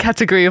Fantasy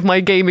category of my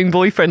gaming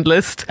boyfriend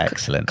list.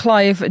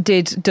 Clive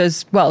Excellent.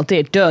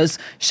 does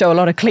show a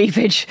lot of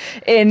cleavage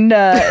in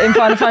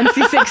Final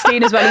Fantasy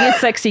 16 as well. He is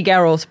sexy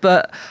Geralt,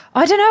 but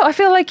I don't know. I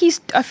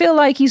feel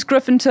like he's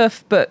gruff and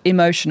tough but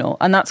emotional,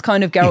 and that's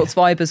kind of Geralt's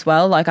vibe as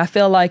well. Like I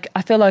feel like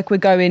we're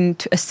going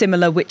to a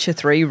similar Witcher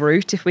 3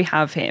 route if we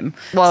have him.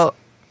 Well,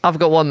 I've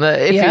got one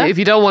that if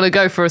you don't want to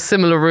go for a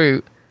similar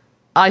route,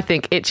 I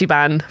think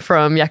Ichiban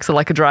from Yakuza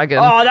Like a Dragon.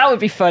 Oh, that would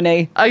be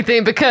funny. I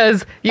think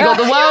because you got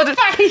the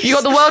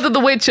world of The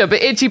Witcher, but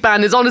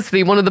Ichiban is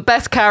honestly one of the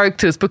best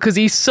characters because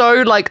he's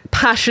so like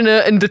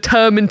passionate and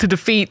determined to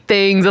defeat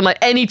things, and like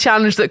any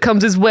challenge that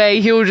comes his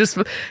way, he'll just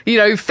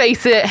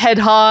face it head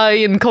high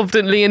and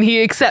confidently, and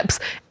he accepts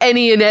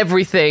any and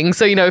everything.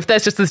 So if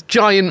there's just this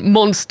giant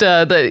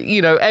monster that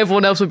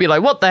everyone else would be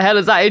like, what the hell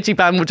is that?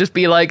 Ichiban would just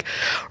be like,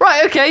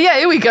 right, okay, yeah,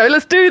 here we go,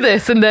 let's do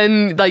this, and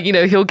then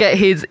he'll get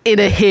his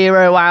inner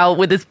hero out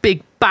with his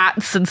big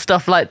bats and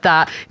stuff like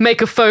that,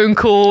 make a phone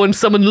call and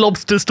summon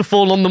lobsters to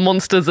fall on the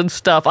monsters and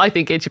stuff. I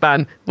think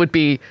Ichiban would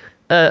be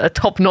a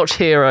top-notch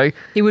hero.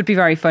 He would be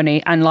very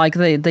funny, and like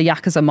the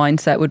Yakuza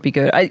mindset would be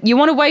good. You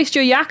want to waste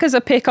your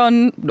Yakuza pick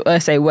on... I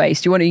say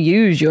waste. You want to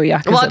use your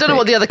Yakuza Well, I don't know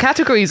what the other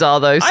categories are,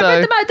 though. So I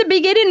read them at the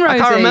beginning, Rosie. I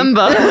can't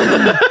remember.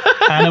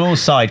 Animal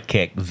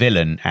sidekick,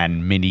 villain,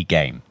 and mini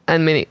game.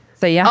 And mini...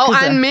 So Yakuza. Oh,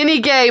 and mini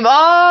game.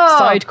 Oh,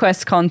 side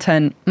quest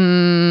content.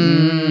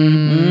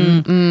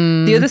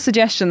 The other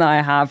suggestion that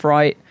I have,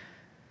 right,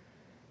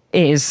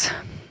 is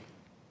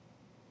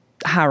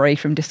Harry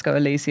from Disco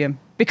Elysium.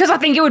 Because I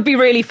think it would be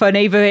really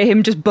funny for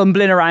him just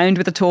bumbling around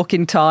with a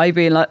talking tie,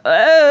 being like,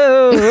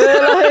 I've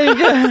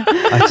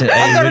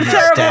got a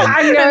terrible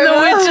hangover. In the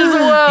Witcher's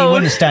world. He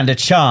wouldn't stand a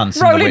chance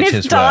in rolling the Witcher's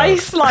his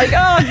dice, world. like,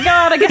 oh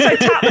God, I guess I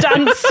tap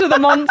dance to the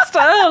monster.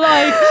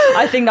 Like,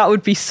 I think that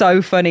would be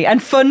so funny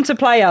and fun to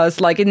play as,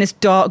 like, in this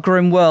dark,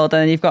 grim world.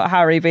 And then you've got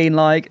Harry being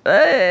like,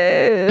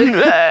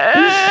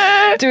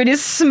 doing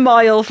his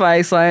smile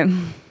face, like,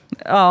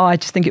 oh, I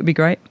just think it'd be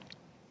great.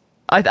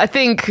 I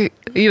think,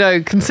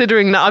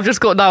 considering that I've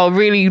just got now a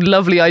really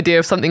lovely idea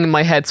of something in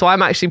my head, so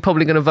I'm actually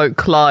probably going to vote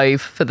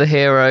Clive for the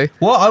hero.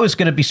 Well, I was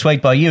going to be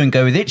swayed by you and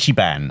go with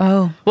Ichiban.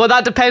 Oh. Well,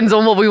 that depends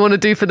on what we want to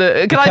do for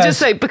the... Can I just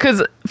say,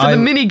 because for the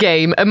mini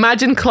game,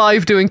 imagine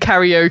Clive doing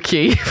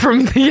karaoke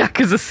from the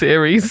Yakuza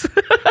series.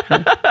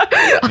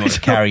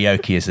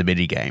 Karaoke is the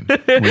mini game.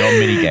 We're on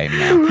mini game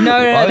now.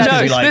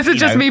 No. This is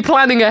just me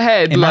planning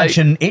ahead.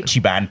 Imagine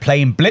Ichiban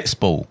playing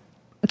Blitzball.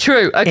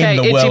 True. Okay.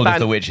 In the Ichiban. world of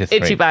The Witcher 3.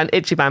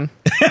 Ichiban.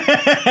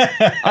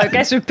 I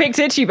guess we've picked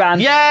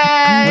Ichiban.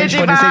 Yeah, Which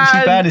one is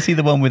Ichiban? Is he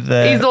the one with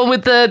the... He's the one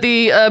with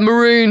the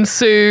maroon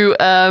suit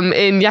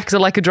in Yakuza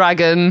Like a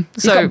Dragon.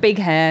 He's got big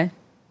hair.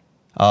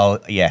 Oh,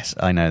 yes,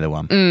 I know the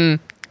one.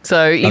 So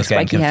I was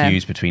getting spiky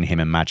confused between him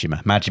and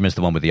Majima. Majima's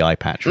the one with the eye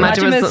patch, right?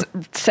 Majima's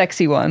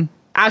sexy one.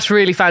 Ash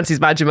really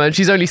fancies Majima, and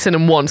she's only seen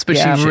him once, but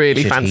she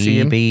really fancies him.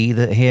 Should he be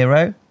the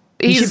hero?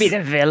 He should be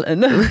the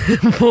villain.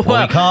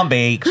 Well, he can't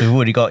be because we've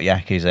already got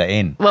Yakuza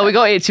in. Well, we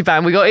got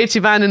Ichiban. We got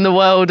Ichiban in the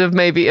world of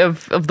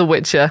The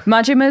Witcher.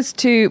 Majima's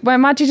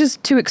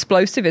too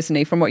explosive, isn't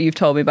he? From what you've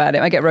told me about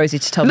him, I get Rosie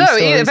to tell me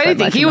stories. No, if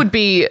anything, he would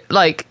be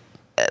like,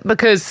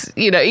 because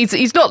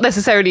he's not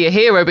necessarily a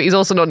hero, but he's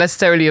also not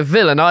necessarily a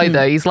villain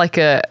either. He's like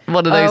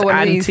one of those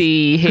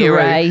anti-hero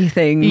grey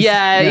things.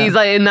 Yeah, he's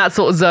like in that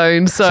sort of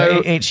zone.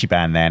 So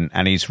Ichiban then,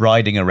 and he's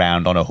riding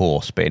around on a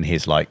horse, but in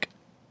his like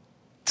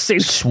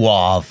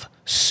suave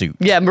suit.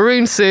 Yeah,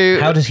 maroon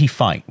suit. How does he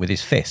fight? With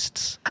his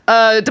fists?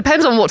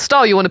 Depends on what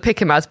style you want to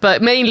pick him as,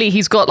 but mainly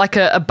he's got like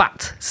a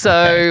bat.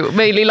 So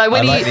mainly like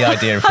when I like the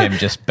idea of him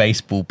just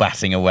baseball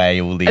batting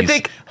away all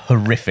these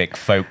horrific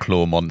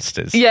folklore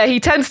monsters. Yeah, he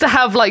tends to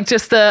have like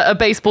just a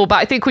baseball bat.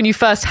 I think when you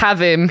first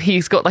have him,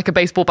 he's got like a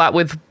baseball bat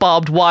with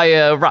barbed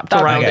wire wrapped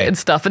around it and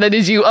stuff. And then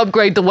as you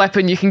upgrade the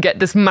weapon, you can get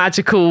this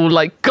magical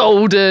like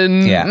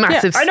golden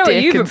massive stick. I know what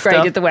you've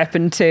upgraded the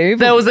weapon to.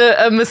 There was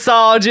a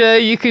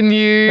massager you can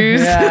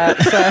use. Yeah.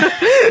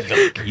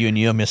 You and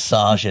your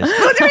massages.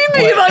 What do you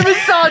mean by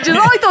massages?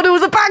 I thought it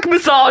was a back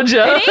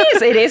massager.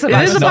 It is a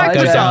back is a massager. back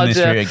Go down this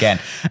massager. route again.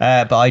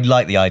 But I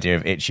like the idea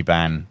of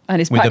Ichiban And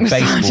his with back a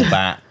baseball massager.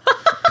 bat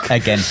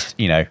against,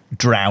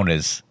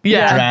 drowners.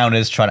 Yeah.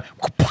 Drowners trying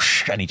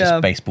to, and he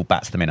just baseball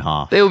bats them in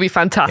half. It will be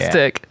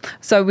fantastic.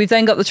 So we've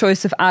then got the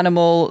choice of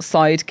animal,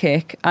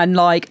 sidekick, and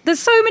there's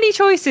so many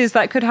choices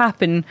that could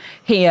happen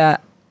here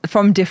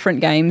from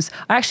different games.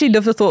 I actually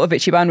love the thought of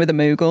Ichiban with a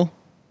Moogle.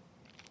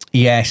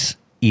 Yes.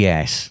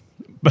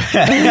 but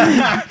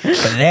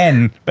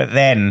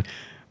then,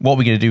 what are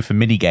we going to do for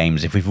mini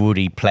games if we've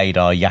already played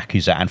our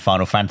Yakuza and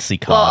Final Fantasy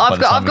cards?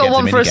 Well, I've got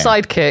one for a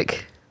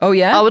sidekick. Oh,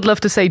 yeah? I would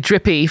love to say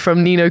Drippy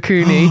from Ni no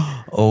Kuni.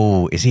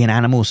 Oh, is he an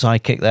animal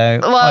sidekick though?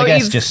 Well, I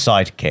guess he's- just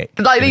sidekick.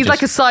 He's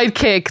like a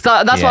sidekick.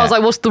 So that's why I was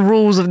like, what's the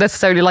rules of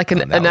necessarily like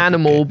an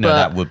animal? No,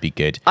 that would be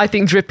good. I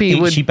think Drippy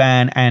would.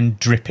 Ichiban and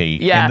Drippy.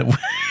 Yeah. In the,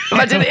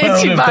 Imagine in the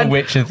world of The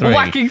Witcher Ichiban 3.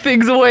 whacking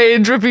things away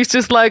and Drippy's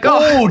just like,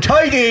 Oh,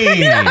 tidy!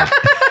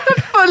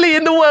 fully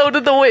in the world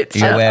of The Witcher.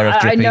 You aware of I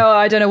Drippy? know,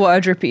 I don't know what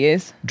a Drippy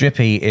is.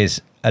 Drippy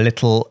is a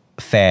little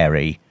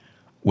fairy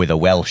with a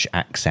Welsh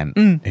accent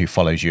who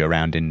follows you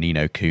around in Ni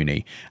no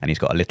Kuni, and he's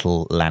got a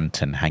little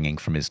lantern hanging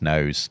from his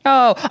nose.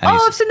 Oh, And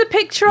he's- I've seen the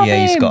picture of him.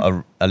 Yeah, he's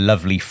got a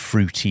lovely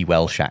fruity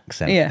Welsh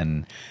accent, Yeah.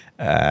 and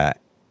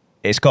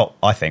it's got,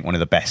 I think, one of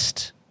the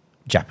best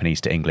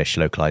Japanese to English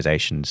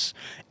localizations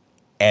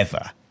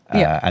ever.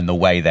 Yeah. And the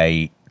way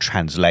they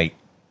translate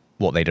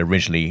what they'd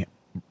originally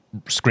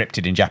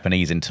scripted in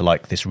Japanese into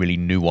like this really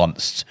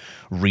nuanced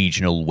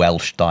regional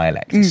Welsh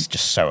dialect is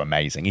just so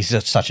amazing. He's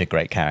just such a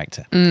great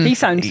character. He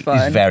sounds fun.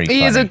 He's very funny.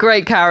 He is a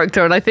great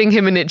character, and I think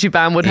him and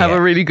Ichiban would have Yeah.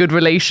 a really good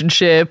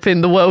relationship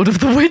in the world of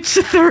The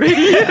Witcher 3.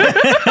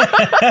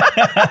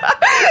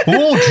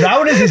 Oh,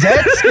 drowners is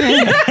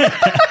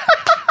it?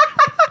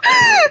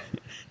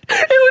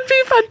 It would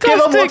be Give him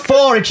what fantastic.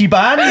 for,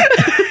 Ichiban?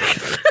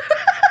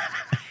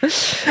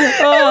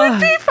 It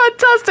would be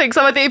fantastic.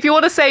 So I think if you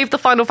want to save the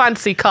Final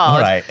Fantasy card,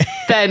 All right.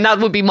 then that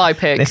would be my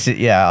pick. This is,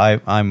 yeah,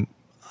 I'm.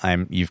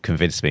 You've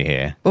convinced me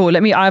here. Oh,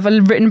 I've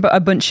written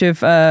a bunch of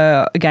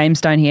games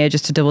down here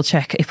just to double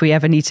check if we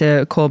ever need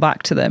to call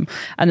back to them.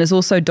 And there's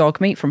also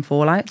Dogmeat from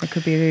Fallout. That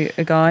could be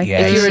a guy.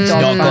 Yeah, if you're a he's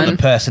dog not got fan.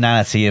 the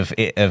personality of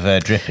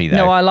Drippy though.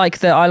 No, I like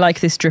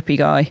this Drippy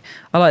guy.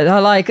 I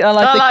like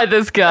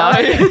this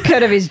guy. the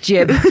cut of his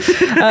jib.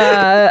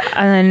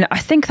 And I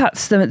think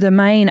that's the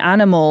main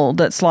animal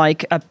that's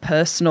like a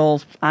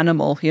personal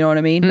animal. You know what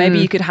I mean? Maybe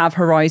you could have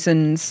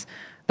Horizon's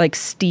like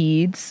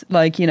steeds,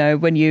 like,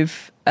 when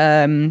you've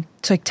taken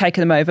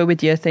them over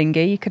with your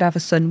thingy, you could have a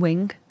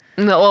Sunwing.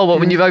 No,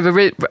 when you've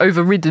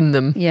overridden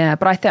them. Yeah,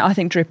 but I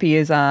think Drippy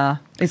is that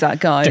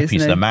guy. Drippy's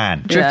isn't the he?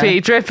 man. Drippy,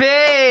 Drippy,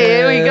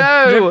 here we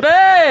go.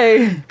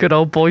 Drippy! Good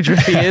old boy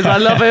Drippy is. I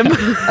love him.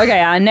 Okay,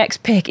 our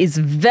next pick is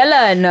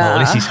villain. Oh,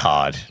 this is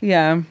hard.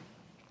 Yeah.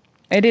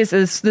 It is.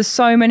 There's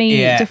so many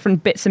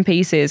different bits and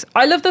pieces.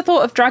 I love the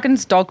thought of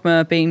Dragon's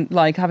Dogma being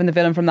like having the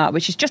villain from that,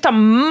 which is just a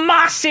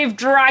massive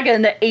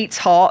dragon that eats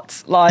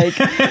hearts. Like,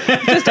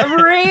 just a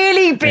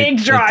really big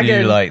I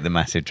dragon. do like the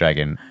massive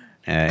dragon.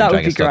 That would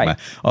Dragon's be great. Dogma.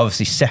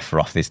 Obviously,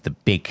 Sephiroth is the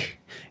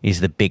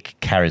big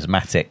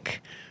charismatic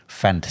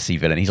fantasy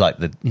villain. He's like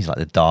the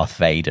Darth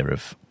Vader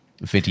of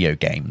video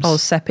games. Oh,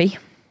 Seppi.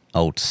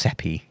 Old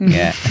Seppi,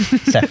 yeah,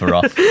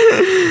 Sephiroth.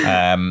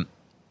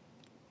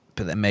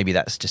 But then maybe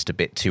that's just a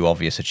bit too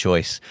obvious a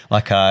choice.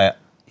 Like, I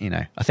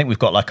think we've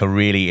got like a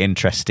really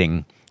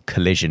interesting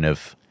collision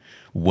of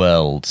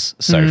worlds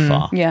so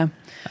far. Yeah.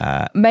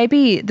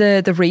 Maybe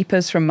the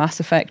Reapers from Mass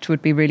Effect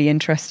would be really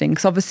interesting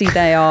because obviously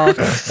they are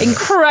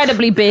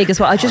incredibly big as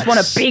well. I just want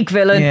a big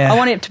villain. Yeah. I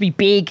want it to be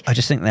big. I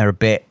just think they're a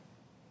bit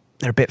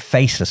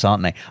faceless,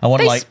 aren't they? I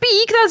want They like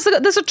speak.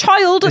 There's a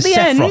child at the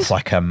Sephiroth's end.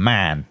 like a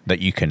man that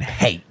you can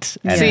hate,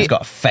 and See- he's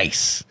got a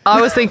face. I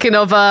was thinking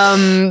of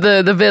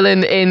the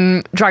villain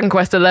in Dragon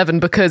Quest XI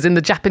because in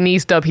the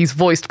Japanese dub he's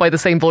voiced by the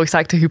same voice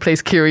actor who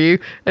plays Kiryu,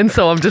 and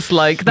so I'm just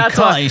like, that's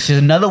Can't, why it's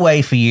just another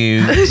way for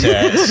you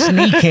to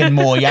sneak in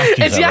more Yakuza.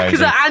 it's Yakuza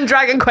Rosie. and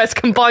Dragon Quest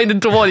combined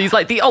into one. He's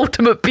like the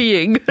ultimate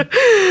being.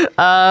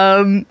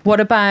 What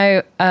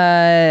about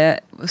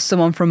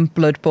someone from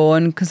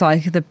Bloodborne? Because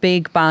like the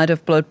big bad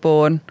of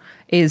Bloodborne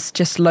is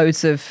just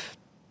loads of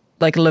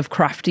like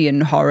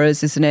Lovecraftian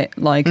horrors, isn't it?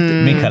 Like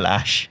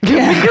Mikolash. He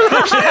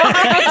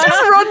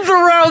just runs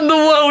around the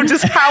world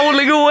just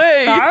howling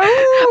away.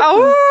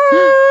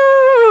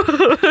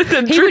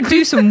 he would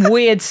do some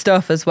weird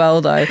stuff as well,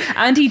 though,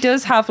 and he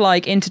does have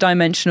like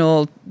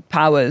interdimensional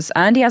powers,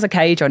 and he has a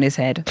cage on his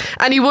head.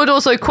 And he would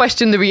also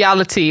question the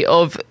reality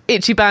of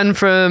Ichiban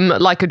from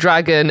Like a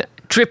Dragon,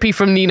 Drippy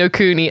from Ni no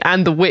Kuni,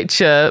 and the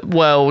Witcher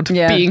world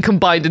being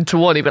combined into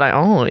one. He'd be like,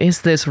 oh,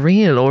 is this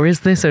real or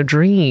is this a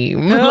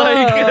dream?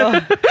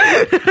 Like,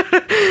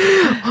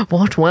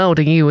 what world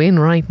are you in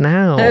right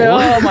now?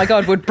 Oh my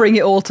god, would bring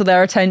it all to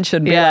their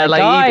attention. Be Yeah,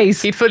 like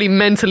guys. he'd fully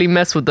mentally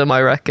mess with them,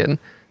 I reckon.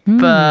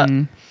 But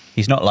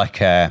He's not like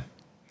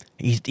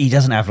he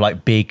doesn't have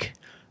like big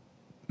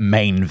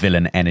main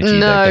villain energy. no,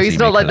 though, does he's he,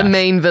 not like the Mikolash?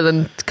 main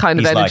villain kind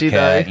of He's energy,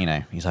 like,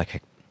 though. he's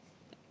like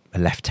a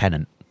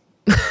lieutenant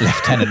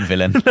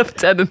villain.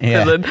 Lieutenant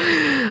villain.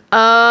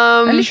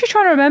 I'm literally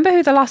trying to remember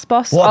who the last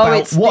boss.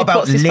 What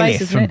about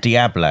Lilith from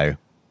Diablo?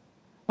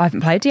 I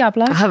haven't played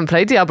Diablo. I haven't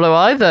played Diablo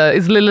either.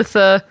 Is Lilith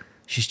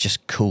She's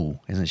just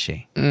cool, isn't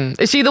she?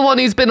 Is she the one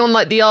who's been on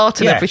like the art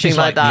and everything she's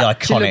like that?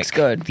 The iconic, She looks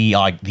good. The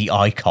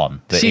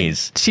icon that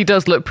is She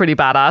does look pretty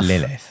badass.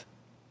 Lilith.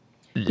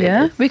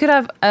 Yeah, we could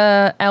have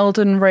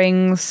Elden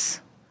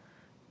Ring's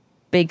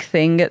big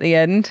thing at the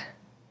end.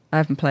 I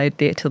haven't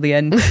played it till the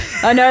end.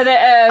 I know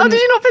that. Oh,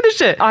 did you not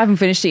finish it? I haven't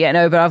finished it yet.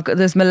 No, but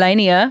there's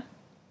Melania,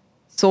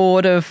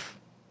 sort of.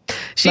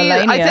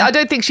 I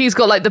don't think she's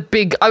got like the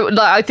big.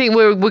 I think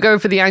we're going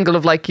for the angle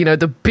of like, you know,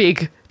 the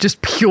big,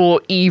 just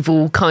pure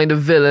evil kind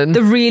of villain.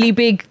 The really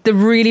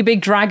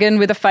big dragon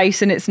with a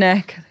face in its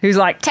neck, who's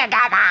like together.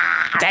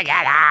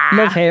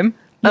 Love him.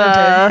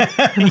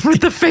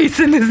 With the face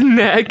in his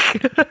neck.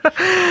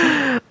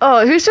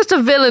 Who's just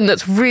a villain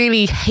that's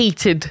really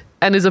hated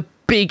and is a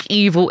big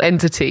evil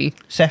entity.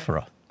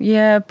 Sephiroth.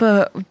 Yeah,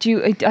 but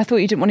I thought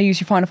you didn't want to use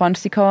your Final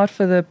Fantasy card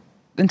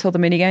until the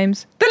mini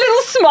games. The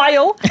little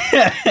smile.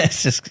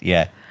 It's just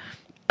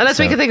Unless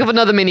we can think of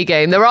another mini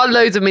game. There are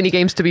loads of mini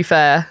games, to be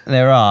fair.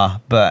 There are,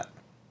 but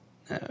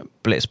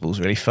Blitzball's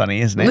really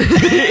funny, isn't it?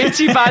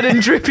 Ichiban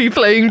and Drippy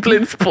playing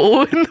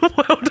Blitzball in the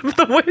world of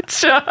The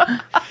Witcher.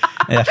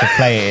 You have to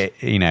play it,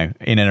 you know,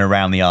 in and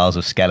around the Isles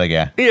of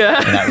Skellige. Yeah.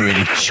 In that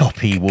really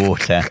choppy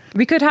water.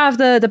 We could have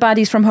the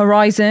baddies from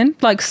Horizon,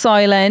 like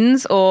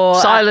Sylens or...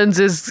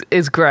 Sylens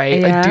is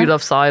great. Yeah. I do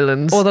love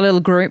Sylens. Or the little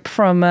group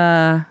from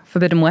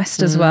Forbidden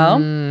West as well.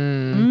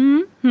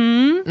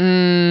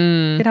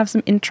 Could have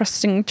some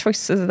interesting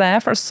choices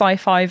there for a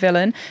sci-fi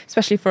villain,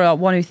 especially for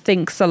one who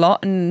thinks a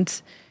lot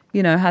and,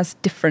 you know, has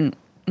different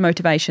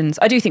motivations.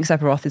 I do think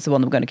Sephiroth is the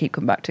one that we're going to keep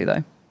coming back to,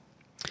 though.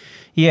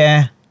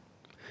 Yeah.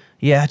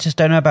 Yeah, I just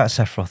don't know about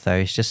Sephiroth, though.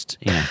 It's just,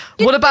 you know.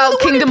 What about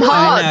Kingdom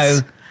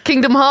Hearts?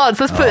 Kingdom Hearts.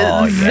 Let's put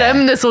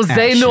Xemnas or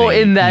Xehanort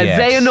in there. Yes.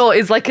 Xehanort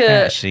is like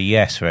a... Actually,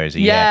 yes,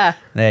 Rosie. Yeah.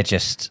 They're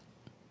just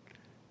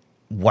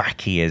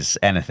wacky as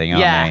anything,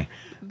 aren't they?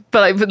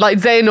 But like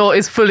Xehanort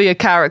is fully a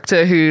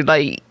character who,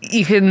 like,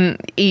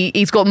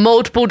 he's got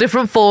multiple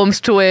different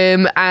forms to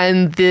him,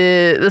 and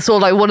the sort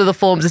of like one of the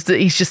forms is that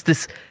he's just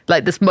this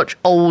much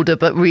older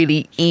but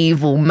really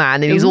evil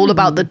man, and he's all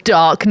about the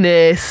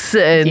darkness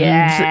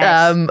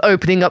and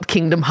opening up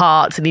Kingdom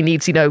Hearts, and he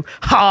needs, you know,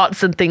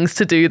 hearts and things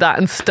to do that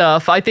and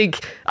stuff. I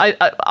think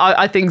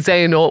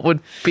Xehanort would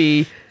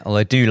be. Well,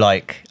 I do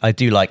like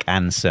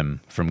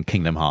Ansem from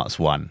Kingdom Hearts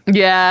 1.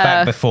 Yeah.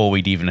 Back before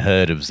we'd even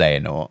heard of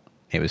Xehanort,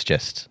 it was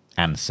just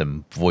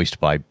Ansem,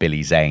 voiced by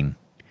Billy Zane.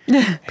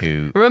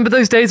 Who remember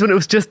those days when it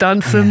was just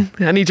Ansem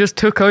and he just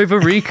took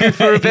over Riku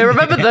for a bit?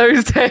 Remember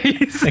those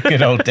days? The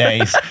good old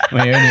days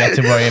when you only had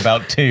to worry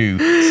about two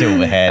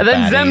silver-haired baddies.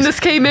 And then Xemnas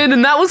came in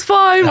and that was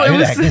fine. Who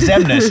the heck is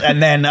Xemnas?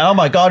 And then, oh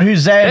my God,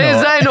 who's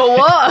Xehanort? Xehanort,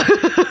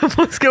 what?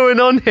 What's going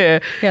on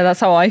here? Yeah,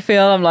 that's how I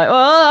feel. I'm like,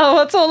 oh,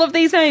 what's all of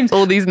these names?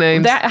 All these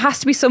names. There has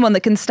to be someone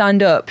that can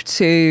stand up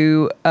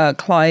to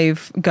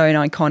Clive going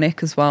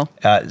iconic as well.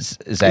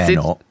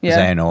 Xehanort.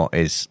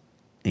 Xehanort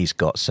he's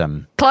got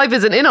some... Clive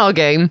isn't in our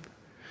game.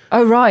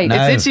 Oh, right.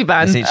 No, it's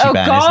Ichiban. It's Ichiban, oh,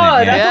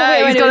 God. Isn't it?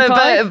 Yeah, he's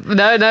got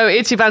a... No,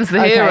 Ichiban's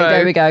the hero. Okay,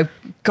 there we go.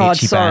 God,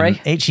 Ichiban, sorry.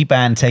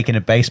 Ichiban taking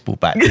a baseball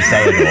bat to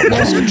Xehanort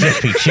whilst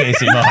Drippy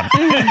cheers him on.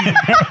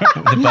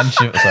 With a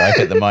bunch of... Sorry, I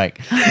hit the mic.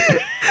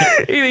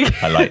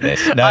 I like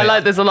this. No. I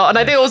like this a lot. And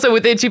I think also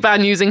with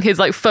Ichiban using his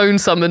like phone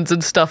summons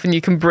and stuff, and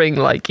you can bring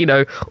like, you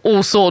know,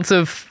 all sorts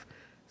of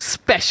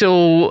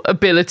special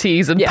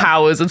abilities and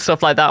powers and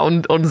stuff like that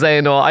on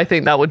Xehanort. I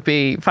think that would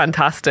be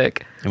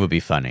fantastic. It would be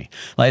funny.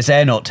 Like,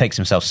 Xehanort takes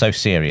himself so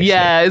seriously.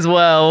 Yeah, as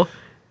well.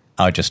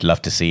 I'd just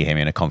love to see him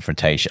in a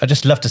confrontation. I'd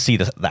just love to see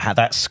that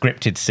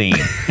scripted scene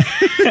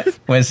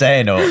where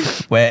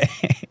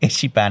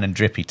Ichiban and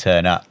Drippy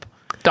turn up.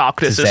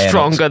 Darkness is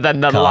stronger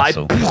than the light.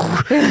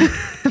 And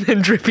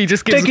then Drippy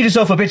just gives... Taking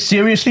yourself a bit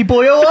seriously,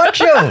 boyo, aren't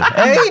you?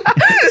 Eh?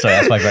 Sorry,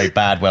 that's my very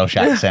bad Welsh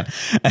accent.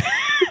 But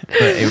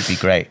it would be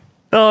great.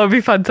 Oh, it'd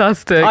be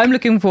fantastic. I'm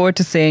looking forward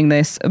to seeing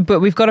this, but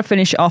we've got to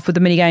finish it off with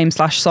the minigame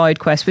 / side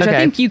quest, which I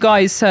think you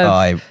guys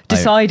have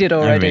decided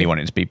already. I really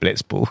want it to be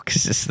Blitzball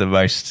because it's the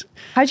most...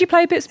 How do you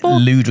play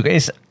Blitzball?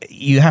 Ludicrous.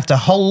 You have to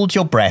hold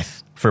your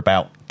breath for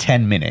about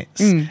 10 minutes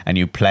and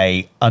you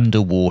play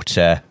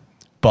underwater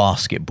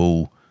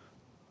basketball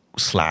 /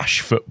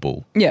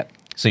 football. Yeah.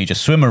 So you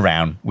just swim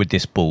around with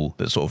this ball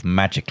that sort of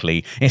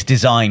magically... It's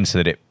designed so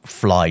that it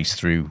flies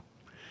through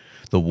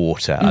the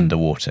water,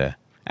 underwater,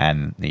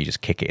 and you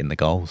just kick it in the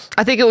goals.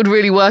 I think it would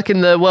really work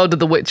in the world of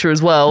The Witcher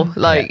as well.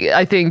 Like,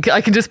 I think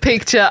I can just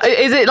picture...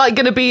 Is it like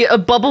going to be a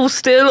bubble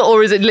still,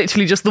 or is it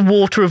literally just the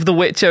water of The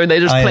Witcher and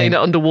they're just playing it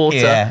underwater?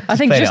 Yeah, I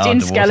think just in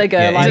Skellige.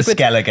 Yeah, in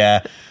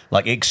Skellige,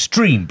 like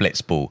extreme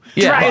Blitzball.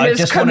 Yeah.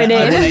 Drowners coming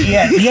in.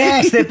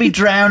 Yes, there'd be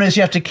drowners.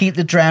 You have to keep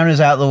the drowners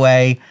out of the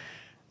way.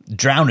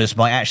 Drowners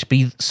might actually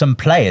be some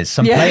players.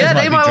 Some players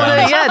might be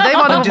drowners. They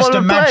might just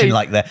imagine play.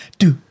 like the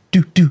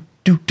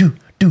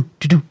do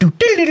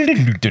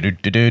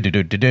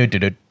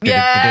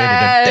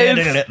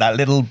that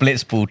little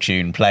Blitzball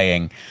tune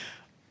playing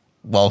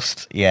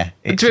whilst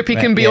Drippy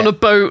can be on a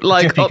boat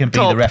like Drippy up can be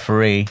top. the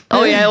referee.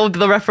 Oh yeah, or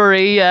the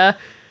referee. Yeah,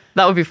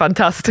 that would be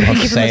fantastic.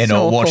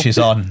 Xehanort watches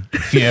on,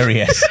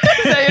 furious.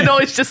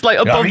 Xehanort is just like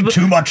You're above having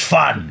too much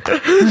fun.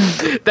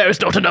 There's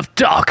not enough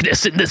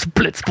darkness in this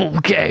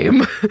Blitzball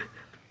game.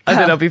 I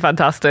think that'd be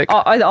fantastic.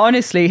 I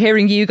honestly,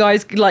 hearing you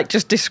guys like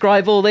just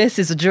describe all this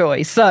is a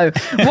joy. So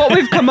what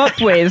we've come up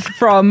with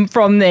from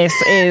this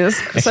is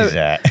This is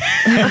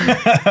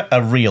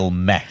a real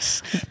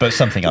mess, but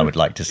something I would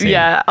like to see.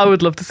 Yeah, I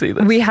would love to see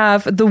this. we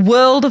have the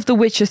world of The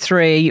Witcher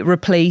 3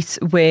 replete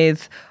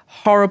with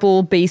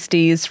horrible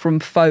beasties from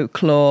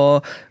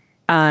folklore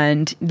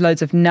and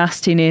loads of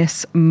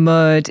nastiness,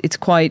 mud. It's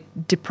quite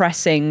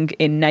depressing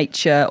in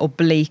nature or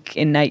bleak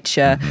in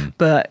nature,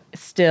 but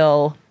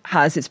still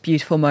has its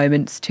beautiful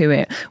moments to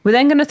it. We're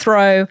then going to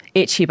throw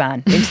Ichiban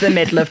into the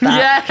middle of that.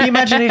 Yeah. Can you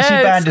imagine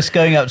Ichiban just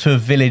going up to a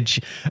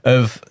village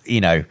of,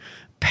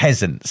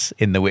 peasants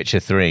in The Witcher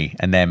 3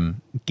 and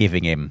them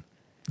giving him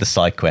the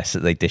side quests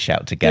that they dish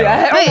out together?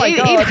 Yeah. Oh my He'd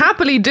God.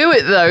 happily do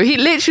it though. He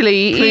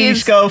literally Please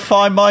is. go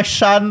find my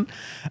son.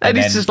 And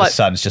he's then just the like-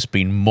 son's just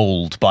been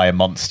mauled by a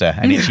monster,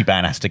 and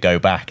Ichiban has to go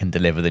back and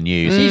deliver the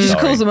news. He just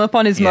Sorry. calls them up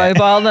on his Yeah.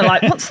 mobile and they're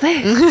like, what's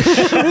this?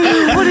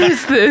 What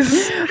is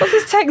this? What's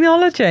this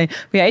technology?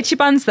 Yeah,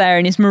 Ichiban's there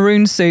in his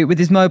maroon suit with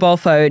his mobile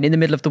phone in the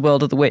middle of the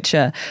world of The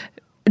Witcher,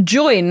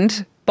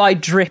 joined by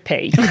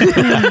Drippy.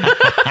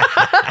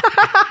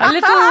 A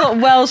little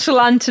Welsh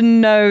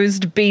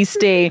lantern-nosed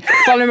beastie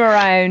following him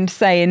around,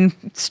 saying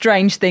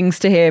strange things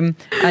to him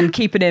and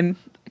keeping him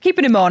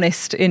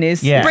honest in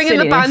his Bringing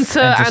the silliness.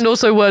 banter just and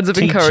also words of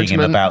teaching him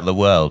encouragement. about the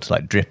world.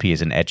 Like Drippy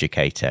is an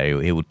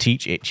educator. He will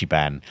teach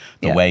Ichiban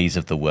the Yeah. ways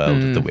of the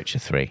world of The Witcher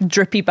 3.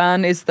 Drippy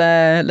Ban is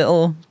their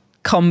little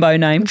combo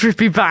name.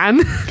 Drippy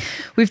Ban.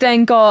 We've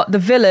then got the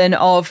villain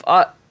of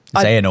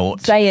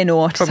Xehanort.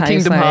 Xehanort From is how you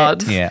Kingdom say it.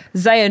 Hearts. Yeah.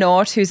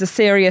 Xehanort, who's a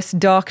serious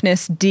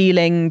darkness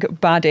dealing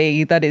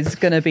baddie that is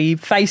going to be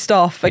faced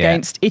off Yeah.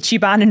 against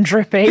Ichiban and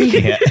Drippy.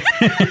 Yeah.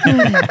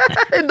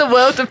 In the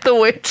world of The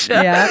Witcher.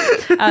 Yeah.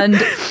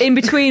 And in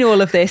between all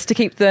of this, to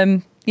keep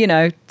them,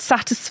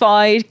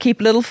 satisfied,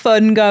 keep a little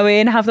fun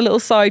going, have the little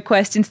side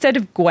quest. Instead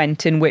of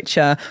Gwent in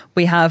Witcher,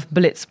 we have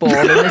Blitzball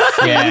in the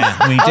seas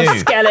Yeah, we of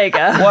do. Skellige.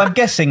 Well, I'm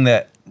guessing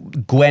that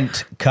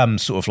Gwent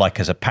comes sort of like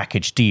as a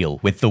package deal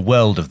with the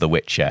world of The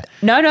Witcher.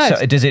 No.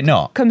 So, does it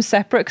not? Comes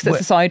separate because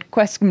it's a side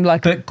quest.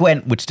 Like, But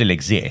Gwent would still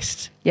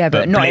exist. Yeah,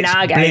 but not in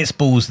our game.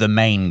 Blitzball's the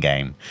main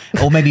game.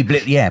 Or maybe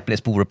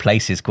Blitzball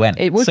replaces Gwent.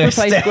 It would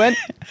replace Gwent.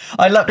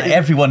 I love that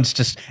everyone's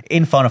just,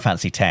 in Final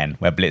Fantasy X,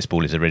 where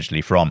Blitzball is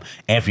originally from,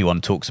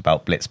 everyone talks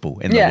about Blitzball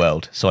in the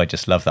world. So I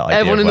just love that idea.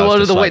 Everyone in the where I was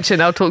world of just The like, Witcher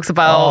now talks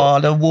about. Oh,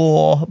 the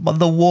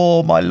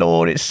war, my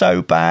lord, it's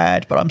so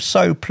bad. But I'm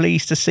so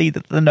pleased to see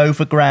that the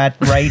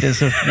Novigrad Raiders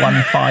have won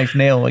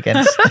 5-0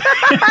 against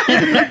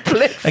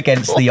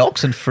the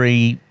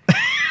Oxenfree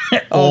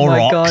oh my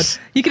Aurochs. God.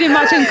 You can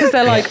imagine because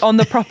they're like on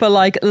the proper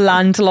like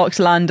landlocked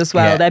land as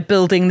well. Yeah. They're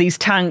building these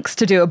tanks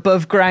to do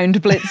above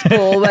ground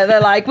blitzball where they're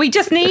like, we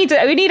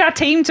need our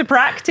team to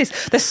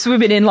practice. They're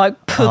swimming in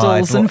like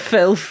puddles and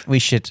filth. We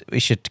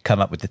should come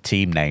up with the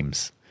team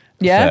names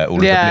Yeah? for all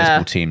of Yeah.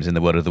 the Blitzball teams in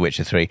the world of The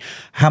Witcher 3.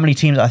 How many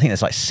teams? I think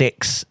there's like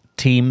 6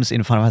 teams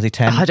in Final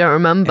Fantasy X. I don't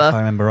remember. If I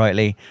remember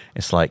rightly.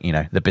 It's like,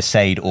 the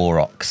Besaid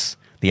Aurochs,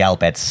 the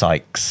Albed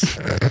Sykes.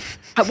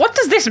 What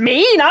does this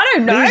mean? I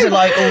don't know. These are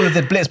like all of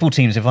the Blitzball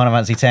teams in Final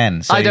Fantasy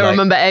X. So I don't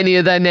remember any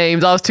of their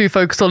names. I was too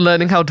focused on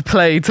learning how to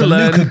play to The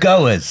learn. Luca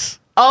Goers,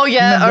 Oh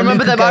yeah, I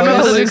remember them. I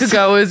remember the Luca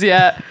Goers.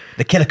 Yeah.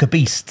 the Killica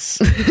Beasts.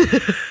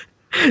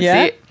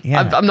 yeah. See,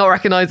 Yeah. I'm not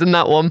recognizing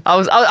that one. I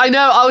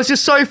was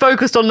just so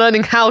focused on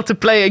learning how to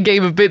play a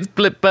game of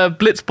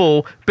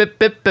Blitzball. Bip,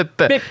 bip, bip.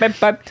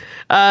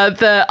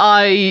 That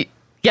I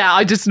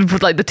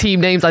just like the team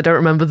names. I don't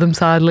remember them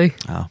sadly.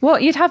 Well,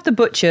 you'd have the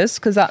butchers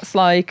because that's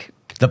like,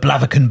 The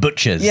Blaviken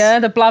Butchers. yeah,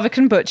 the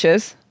Blaviken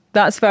butchers.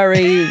 That's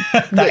very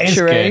That is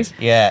witchery. good.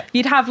 Yeah.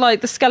 You'd have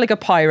like the Skellige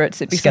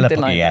pirates. It'd be something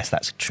like Yes,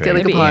 that's true.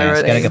 Skellige Yeah,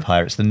 Pirates. Skellige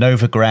Pirates. The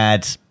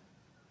Novigrad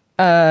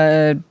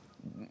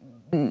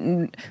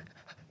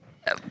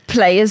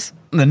players.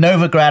 The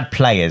Novigrad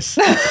Players.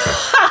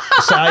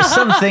 So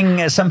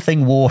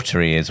something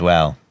watery as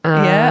well.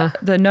 Yeah,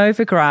 the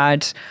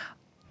Novigrad.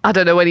 I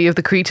don't know any of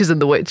the creatures in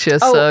The Witcher,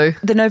 so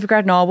the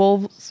Novigrad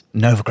narwhals.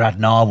 Novigrad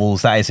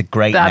Narwhals. That is a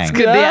great that's name.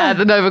 good. Yeah. Yeah,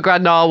 the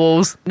Novigrad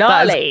Narwhals.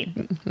 Gnarly.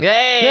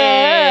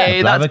 Yay!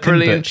 The That's Blaviken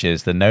brilliant.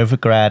 Butchers. The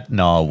Novigrad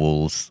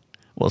Narwhals.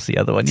 What's the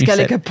other one? You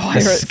Skellige said?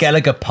 Pirates. The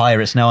Skellige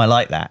Pirates. No, I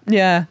like that.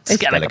 Yeah.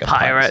 Skellige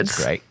Pirates.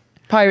 is great.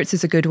 Pirates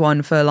is a good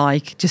one for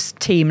like just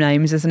team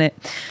names, isn't it?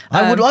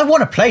 I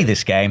want to play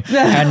this game,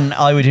 and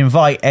I would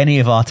invite any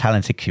of our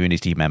talented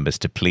community members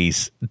to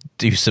please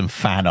do some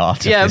fan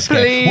art of Yeah, this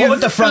game. What would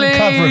the front please,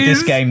 cover of this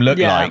please. game look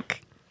Yeah.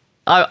 like?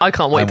 I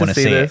can't wait I to wanna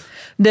see see this.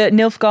 The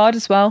Nilfgaard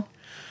as well,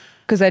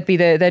 because they'd be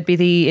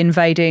the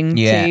invading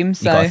Yeah, team. you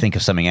So got to think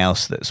of something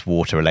else that's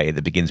water related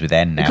that begins with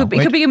N now. it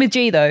could begin with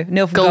G though.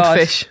 Nilfgaard.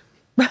 Goldfish.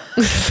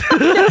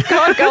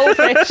 God,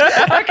 goldfish.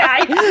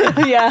 Okay.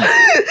 Yeah.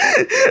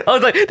 I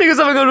was like, think of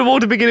something on the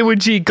water beginning with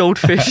G,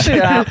 goldfish.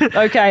 Yeah.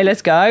 Okay,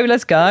 let's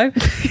go.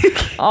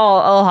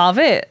 I'll have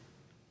it.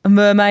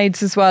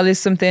 Mermaids as well is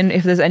something.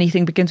 If there's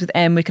anything begins with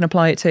M, we can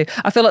apply it to.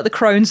 I feel like the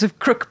crones of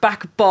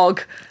Crookback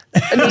Bog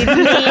need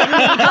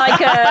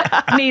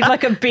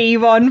like a B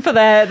one for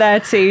their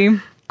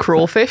team.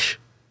 Crawfish.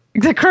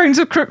 The crones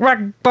of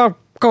Crookback Bog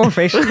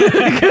goldfish.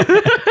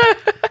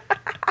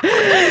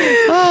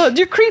 Oh,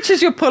 your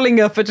creatures you're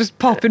pulling up are just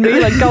popping me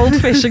like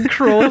goldfish and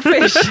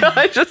crawfish.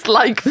 I just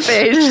like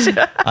fish.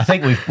 I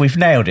think we've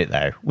nailed it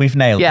though. We've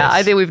nailed this. Yeah,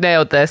 I think we've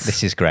nailed this.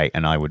 This is great,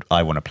 and I want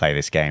to play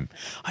this game.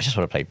 I just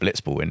want to play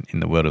Blitzball in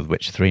the world of The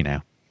Witcher 3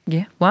 now.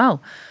 Yeah, wow.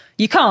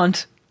 You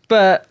can't,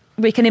 but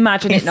we can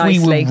imagine it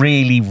nicely. If we were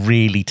really,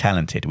 really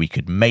talented, we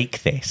could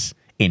make this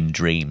in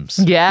dreams.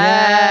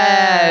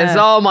 Yes.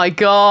 Oh my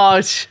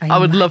gosh. I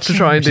would love to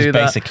try and do that. Which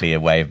is basically a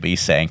way of me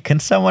saying,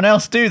 can someone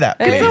else do that,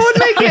 please? Can someone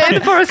make it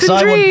in for us in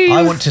dreams?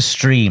 I want to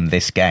stream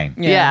this game.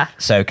 Yeah.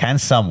 So can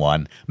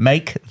someone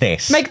make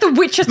this? Make The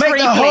Witcher 3,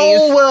 Make the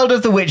whole world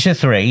of The Witcher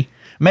 3.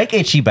 Make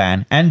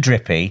Ichiban and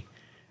Drippy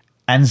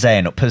and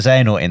Xehanort. Put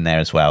Xehanort in there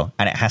as well.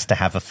 And it has to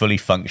have a fully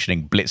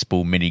functioning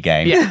Blitzball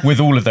minigame with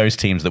all of those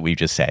teams that we've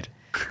just said.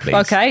 Please.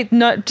 Okay,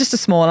 no, just a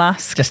small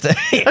ask. Just away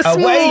you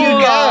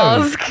go.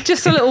 Ask.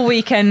 Just a little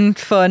weekend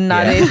fun,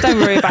 that is. Don't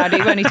worry about it.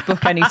 You won't need to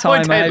book any time.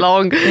 Won't take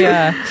long.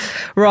 Yeah.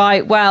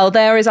 Right, well,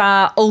 there is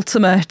our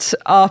ultimate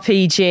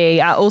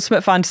RPG, our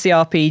ultimate fantasy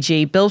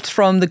RPG, built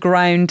from the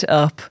ground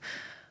up.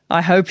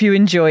 I hope you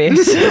enjoy it.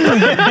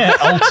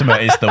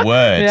 Ultimate is the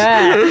word.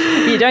 Yeah,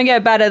 you don't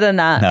get better than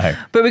that. No.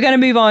 But we're going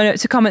to move on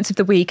to comments of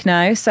the week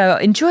now. So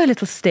enjoy a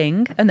little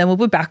sting, and then we'll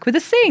be back with a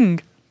sing.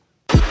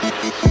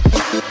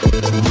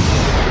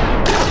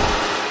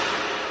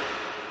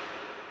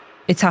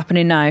 It's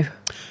happening now.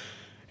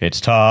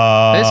 It's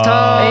time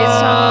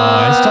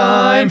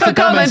for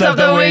comments of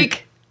the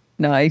week.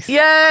 Nice.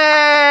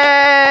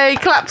 Yay!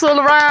 Claps all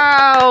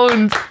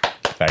around.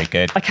 Very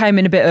good. I came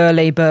in a bit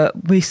early, but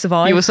we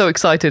survived. You were so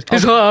excited.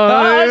 It's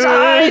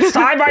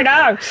time right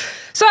now.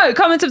 So,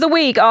 comments of the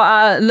week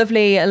are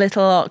lovely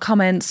little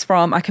comments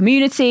from our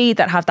community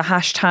that have the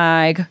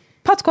hashtag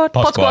Pod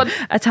Squad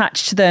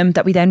attached to them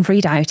that we then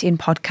read out in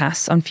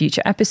podcasts on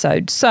future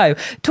episodes. So,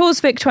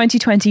 Torsvik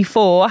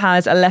 2024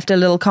 has left a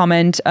little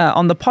comment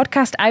on the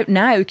podcast out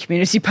now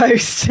community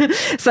post.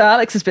 So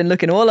Alex has been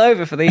looking all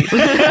over for these.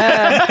 Saying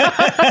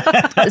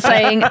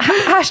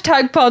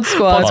hashtag Pod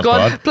Squad.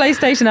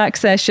 PlayStation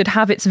Access should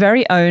have its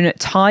very own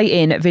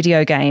tie-in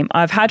video game.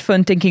 I've had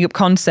fun thinking up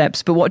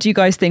concepts, but what do you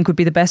guys think would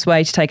be the best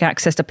way to take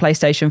access to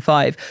PlayStation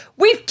 5?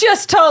 We've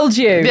just told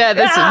you. Yeah,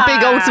 there's a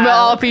big ultimate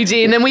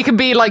RPG, and then we can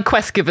be like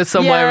quest givers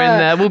somewhere in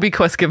there. We'll be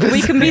quest givers.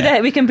 We can be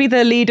there. We can be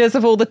the leaders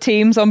of all the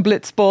teams on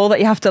Blitzball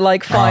that you have to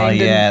like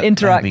find and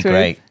interact with.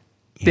 Great.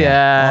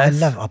 Yeah, I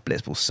love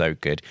Blitzball's so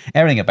good.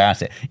 Everything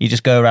about it. You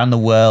just go around the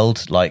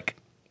world like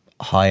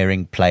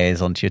hiring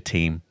players onto your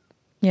team.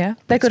 Yeah,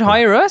 they could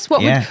hire us.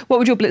 What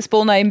would your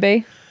Blitzball name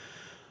be?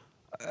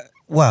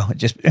 Well,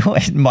 just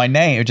my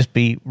name. It would just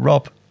be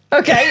Rob.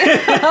 Okay.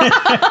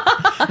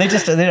 They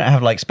don't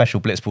have like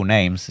special Blitzball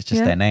names. It's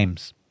just their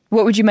names.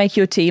 What would you make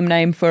your team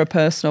name for a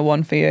personal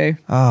one for you?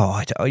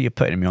 Oh, you're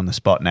putting me on the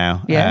spot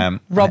now. Yeah.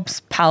 Rob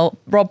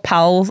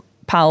Powelsons.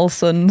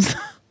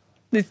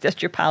 It's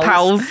just your pals.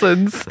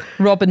 Powelsons.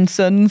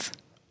 Robinsons.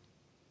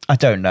 I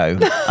don't know.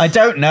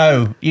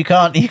 You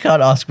can't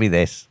ask me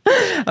this.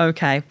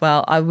 Okay,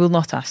 well, I will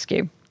not ask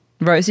you.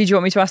 Rosie, do you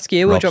want me to ask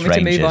you, or do you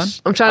want me to move on?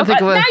 I'm trying to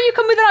think of now you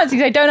come with an answer.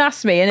 You say, don't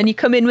ask me, and then you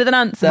come in with an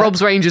answer.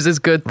 Rob's Rangers is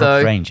good, though.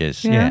 Rob's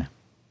Rangers, yeah.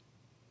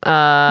 You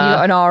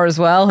got an R as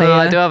well here.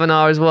 I do have an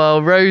R as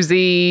well.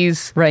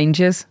 Rosie's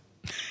Rangers.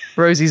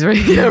 Rosie's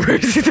Rangers.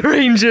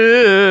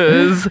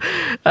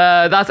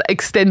 That's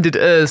extended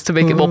ers to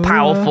make it more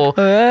powerful.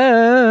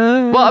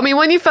 Well, I mean,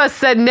 when you first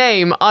said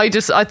name, I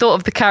thought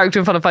of the character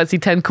in Final Fantasy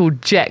X called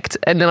Jekt,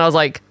 and then I was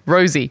like,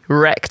 Rosie,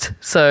 wrecked.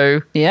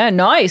 So yeah,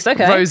 nice.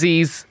 Okay,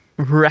 Rosie's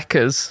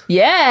Wreckers.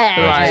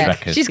 Yeah, right.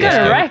 She's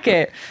gonna wreck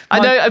it.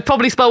 I know I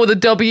probably spelled with a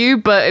W,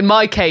 but in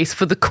my case,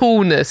 for the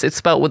coolness, it's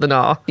spelled with an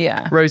R.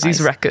 Yeah, Rosie's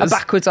Wreckers. A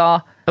backwards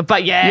R. But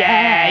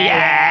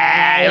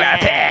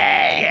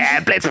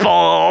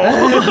Blitzball.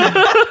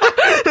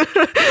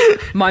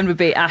 Mine would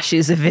be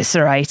Ashes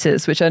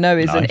Eviscerators, which I know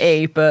is an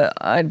E, but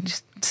I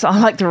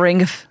like the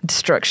Ring of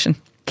Destruction.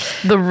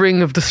 The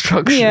Ring of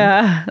Destruction.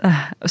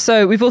 Yeah.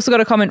 So we've also got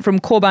a comment from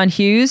Corban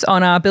Hughes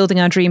on our Building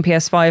Our Dream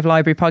PS5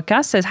 library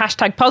podcast. Says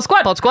hashtag Pod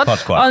Squad.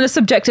 On the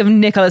subject of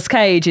Nicolas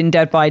Cage in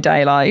Dead by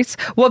Daylight.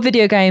 What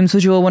video games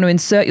would you all want to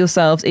insert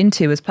yourselves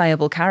into as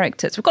playable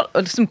characters? We've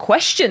got some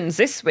questions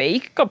this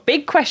week. Got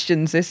big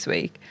questions this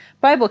week.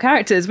 Playable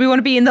characters. We want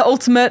to be in the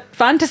ultimate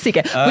fantasy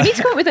game. We need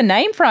to come up with a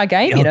name for our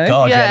game, you know?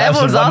 God,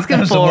 everyone's asking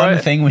for it. That was the one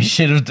thing we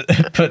should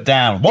have put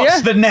down.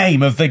 What's the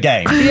name of the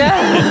game?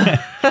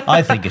 Yeah.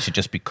 I think it should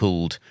just be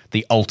called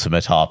the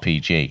Ultimate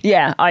RPG.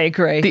 Yeah, I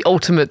agree. The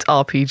Ultimate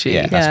RPG.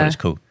 Yeah, that's what it's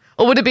called.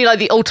 Or would it be like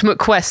the Ultimate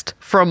Quest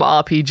from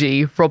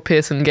RPG, Rob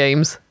Pearson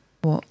Games?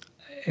 What?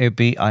 It would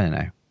be, I don't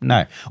know.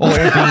 No. Or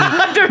it would be...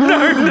 I don't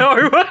know,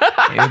 no.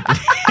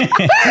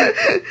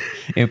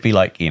 It would be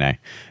like,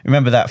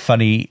 remember that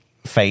funny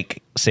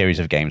fake series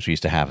of games we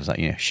used to have? It's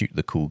like, shoot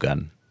the cool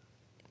gun,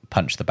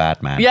 punch the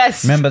bad man.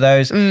 Yes. Remember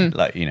those?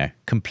 Like,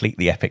 complete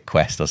the epic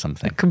quest or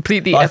something.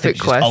 Complete the But I epic think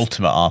just quest.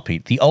 ultimate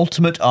RPG. The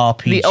ultimate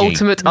RPG. The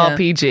ultimate Yeah.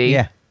 RPG.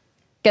 Yeah.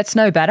 Gets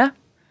no better.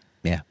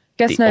 Yeah.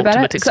 Gets The no better.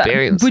 ultimate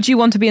experience. So, would you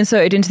want to be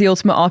inserted into the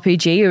ultimate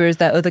RPG, or is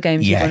there other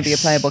games you want to be a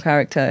Yes. playable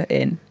character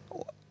in?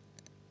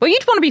 Well,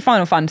 you'd want to be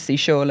Final Fantasy,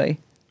 surely.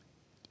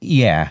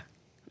 Yeah.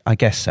 I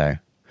guess so.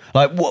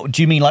 Like, what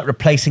do you mean? Like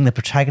replacing the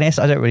protagonist?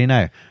 I don't really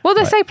know. Well,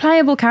 they Like, say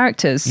playable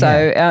characters,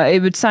 so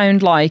it would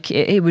sound like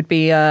it would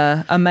be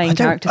a main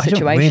character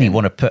situation. I don't really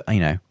want to put,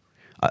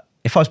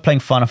 if I was playing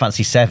Final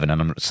Fantasy VII and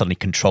I'm suddenly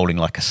controlling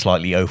like a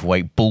slightly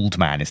overweight bald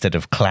man instead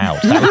of Cloud,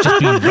 that would just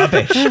be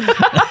rubbish.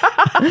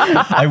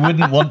 I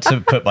wouldn't want to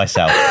put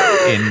myself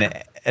in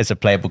as a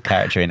playable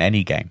character in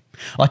any game.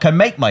 Like I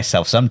make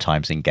myself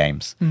sometimes in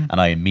games and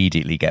I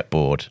immediately get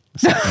bored.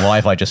 It's like, why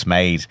have I just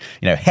made,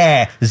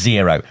 hair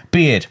 0,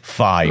 beard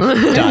 5,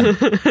 done.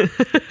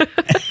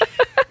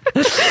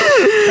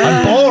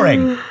 I'm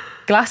boring.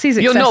 Glasses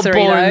You're not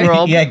accessory, boring, though.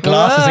 Rob. Yeah,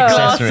 glasses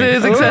accessory.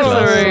 Glasses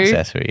accessory. Glasses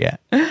accessory, yeah.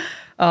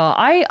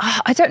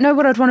 I don't know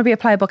what I'd want to be a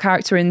playable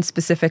character in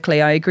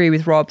specifically. I agree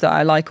with Rob that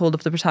I like all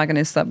of the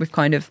protagonists that we've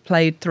kind of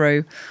played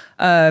through.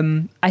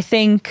 I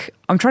think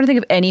I'm trying to think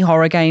of any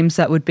horror games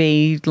that would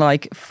be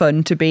like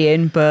fun to be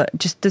in, but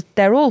just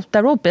they're all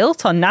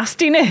built on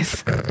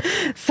nastiness,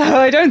 so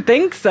I don't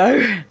think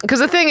so. Because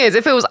the thing is,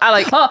 if it was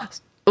like, go.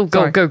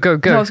 No, I go.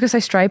 was going to say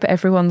Stray, but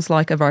everyone's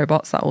like a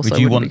robot. So that also Would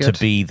you wouldn't want to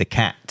be be the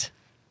cat?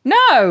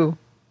 No,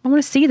 I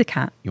want to see the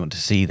cat. You want to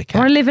see the I cat?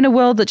 want to live in a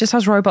world that just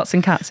has robots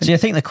and cats. In See, it. I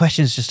think the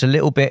question is just a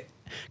little bit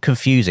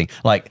confusing.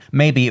 Like,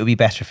 maybe it would be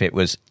better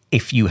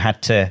if you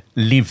had to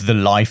live the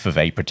life of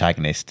a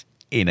protagonist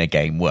in a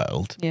game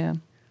world, Yeah.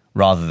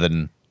 rather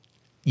than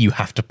you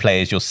have to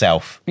play as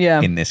yourself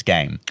in this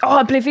game. Oh,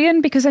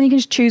 Oblivion, because then you can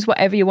just choose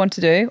whatever you want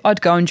to do.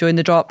 I'd go and join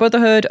the Dark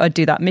Brotherhood. I'd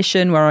do that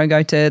mission where I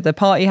go to the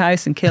party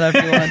house and kill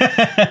everyone.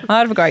 I'd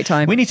have a great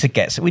time. We need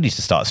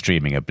to start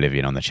streaming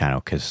Oblivion on the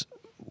channel because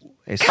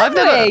I've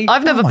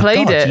never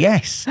played it.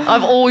 Yes,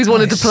 I've always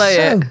wanted to play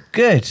so it.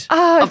 good.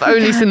 I've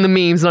only seen the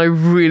memes and I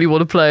really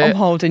want to play I'm it.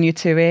 holding you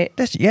to it.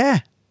 Let's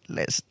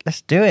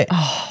do it.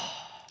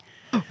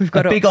 We've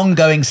got a big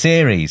ongoing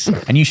series,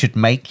 and you should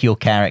make your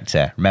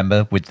character.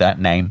 Remember, with that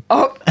name.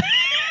 Oh.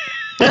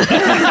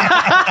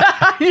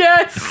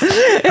 Yes.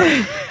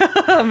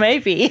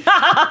 Maybe.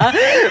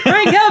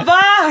 Bring her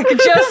back,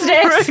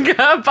 Justice. Bring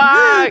her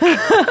back.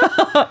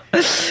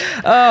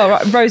 Oh,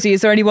 right. Rosie,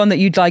 is there anyone that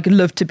you'd like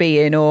love to be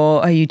in,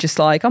 or are you just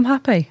like, I'm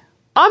happy?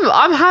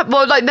 I'm happy.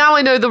 Well, like now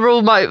I know the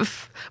rule might.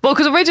 Well,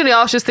 because originally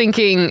I was just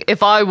thinking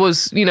if I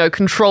was,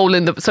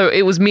 controlling so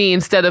it was me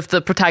instead of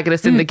the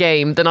protagonist in the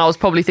game, then I was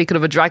probably thinking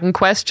of a Dragon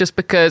Quest, just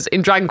because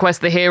in Dragon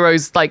Quest the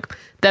heroes, like,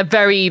 they're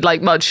very,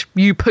 like, much,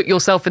 you put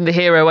yourself in the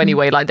hero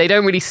anyway. Like, they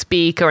don't really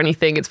speak or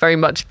anything. It's very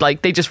much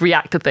like they just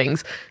react to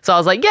things. So I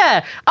was like,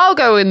 yeah, I'll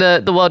go in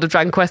the world of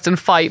Dragon Quest and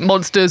fight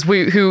monsters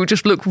who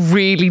just look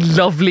really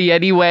lovely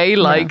anyway.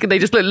 Like, they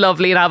just look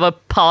lovely and have a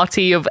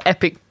party of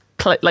epic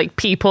like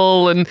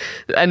people and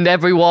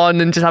everyone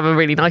and just have a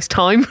really nice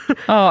time.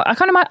 Oh, I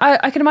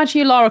can imagine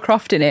you Lara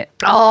Croft in it.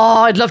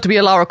 Oh, I'd love to be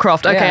a Lara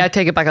Croft. Okay, Yeah. I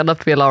take it back. I'd love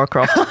to be a Lara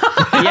Croft.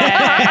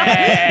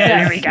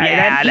 There we go.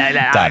 Yeah,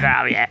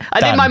 Done. yeah.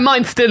 I think my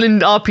mind's still in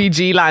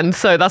RPG land,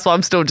 so that's why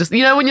I'm still just,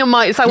 when your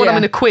mind, it's like when I'm Yeah.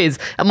 in a quiz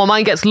and my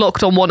mind gets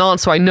locked on one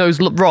answer I know's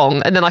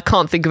wrong and then I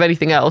can't think of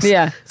anything else.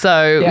 Yeah.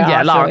 So, Yeah,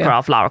 I Lara feel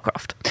you.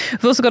 Croft.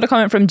 We've also got a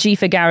comment from G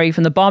for Gary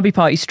from the Barbie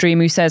Party stream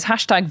who says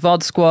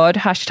 #VOD Squad,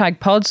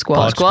 #Pod Squad.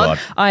 Pod Squad.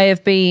 I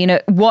have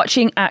been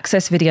watching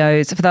Access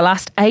videos for the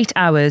last 8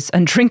 hours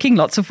and drinking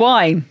lots of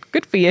wine.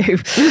 Good for you.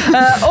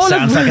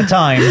 Sounds like a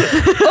time.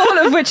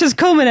 All of which has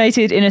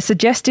culminated in a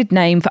suggested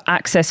name for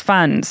Access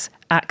fans,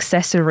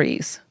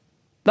 Accessories.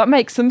 That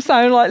makes them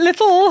sound like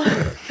little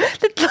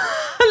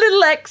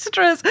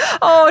extras.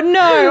 Oh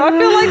no, I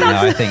feel like No,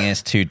 that's I think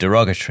it's too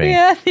derogatory.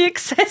 yeah, the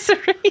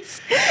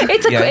accessories.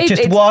 It's a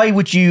Just why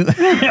would you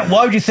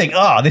think,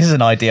 this is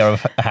an idea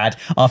I've had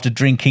after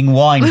drinking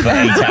wine for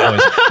 8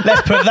 hours.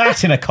 Let's put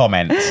that in a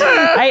comment.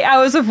 8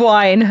 hours of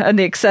wine and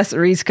the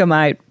accessories come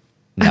out.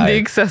 No. The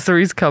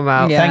accessories come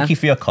out. Yeah. Thank you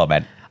for your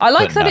comment. I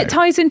like but that no. it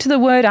ties into the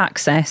word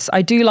access.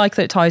 I do like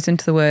that it ties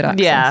into the word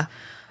access. Yeah.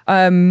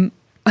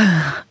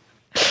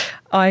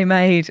 I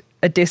made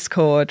a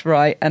Discord,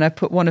 right, and I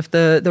put one of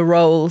the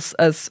roles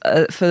as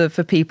for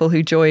people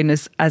who join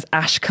as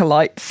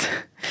Ashkalites.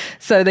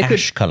 So they could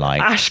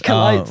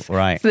Ashkalites. Oh,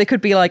 right. So they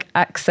could be like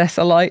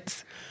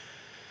Accessolites.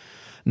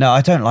 No,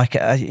 I don't like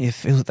it.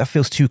 That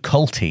feels too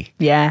culty.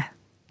 Yeah,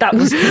 that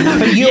was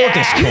For your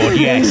Discord,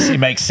 yes, it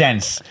makes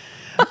sense.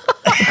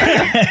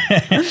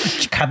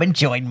 Come and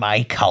join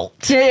my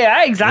cult.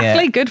 yeah,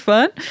 exactly. Yeah. Good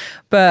fun,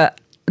 but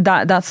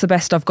that's the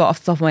best I've got off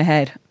the top of my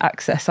head.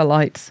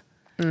 Accessolites.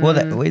 Well,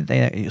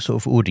 they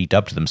sort of already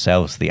dubbed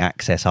themselves the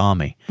Access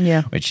Army.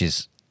 Yeah. Which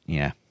is,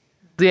 The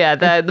Yeah,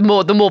 they're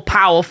the more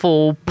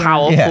powerful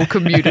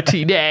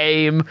community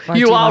name.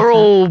 You are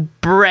all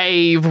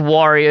brave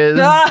warriors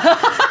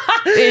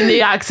in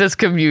the Access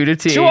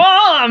community. To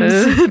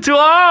arms! To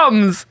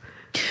arms!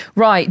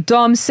 Right,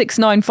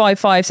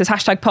 Dom6955 says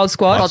 #Pod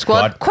Squad. Pod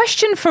Squad.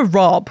 Question for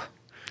Rob.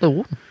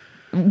 Ooh.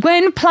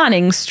 When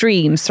planning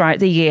streams throughout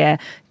the year,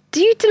 do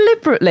you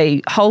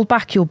deliberately hold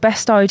back your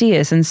best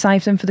ideas and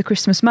save them for the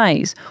Christmas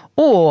maze?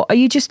 Or are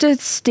you just a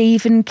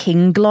Stephen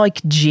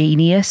King-like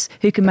genius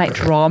who can make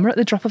drama at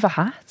the drop of a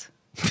hat?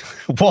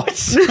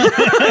 What?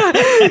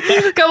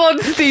 Come on,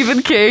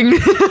 Stephen King.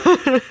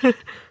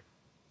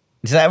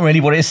 Is that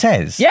really what it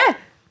says? Yeah.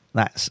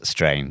 That's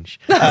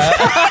strange.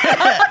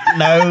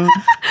 No,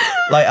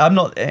 like I'm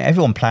not.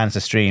 Everyone plans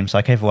the streams.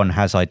 Like everyone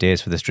has ideas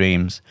for the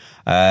streams.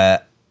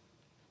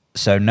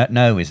 So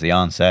no is the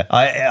answer.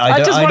 I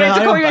just wanted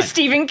to call you a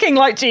Stephen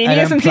King-like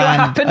genius and see what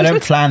happened. I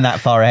don't plan that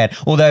far ahead.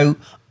 Although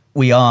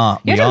we are.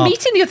 You had a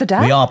meeting the other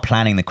day. We are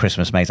planning the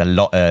Christmas maze a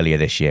lot earlier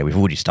this year. We've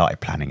already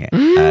started planning it.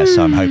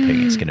 So I'm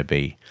hoping it's going to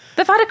be.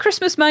 They've had a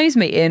Christmas maze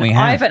meeting. We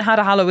have. I haven't had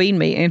a Halloween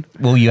meeting.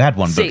 Well, you had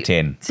one booked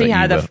in. But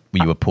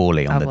you were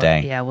poorly on the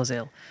day. Yeah, I was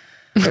ill.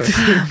 But I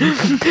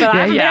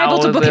haven't been able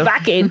to book it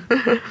back in.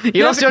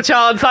 You lost your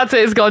chance. That's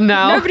it. It's gone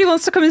now. Nobody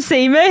wants to come and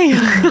see me.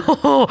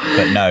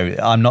 But no,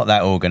 I'm not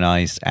that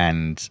organised,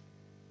 and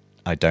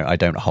I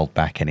don't hold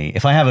back any.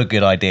 If I have a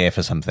good idea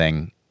for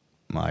something,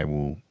 I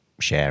will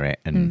share it,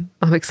 and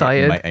I'm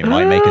excited. It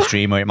might make a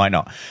stream or it might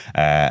not.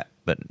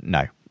 But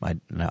no, I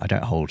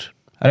don't hold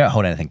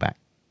anything back.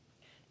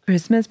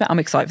 Christmas, I'm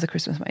excited for the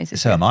Christmas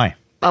maze. So am I.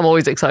 I'm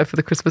always excited for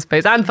the Christmas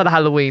maze and for the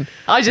Halloween.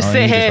 I just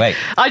sit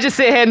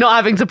here not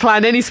having to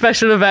plan any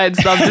special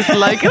events. I'm just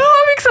like,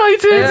 oh, I'm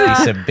excited. There'll be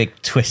some big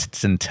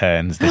twists and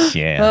turns this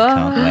year. I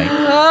can't wait.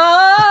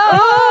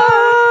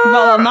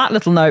 Well, on that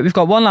little note, we've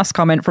got one last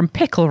comment from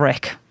Pickle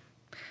Rick.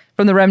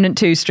 From the Remnant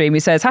 2 stream, he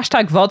says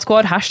 #VOD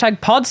Squad,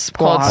 #Pod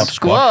Squad. Pod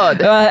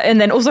Squad. And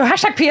then also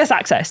 #PS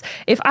Access.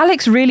 If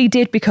Alex really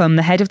did become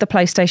the head of the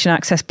PlayStation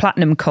Access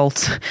Platinum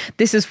cult,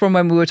 this is from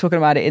when we were talking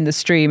about it in the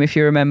stream, if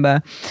you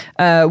remember,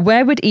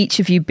 where would each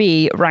of you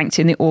be ranked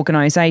in the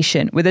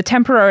organisation? With a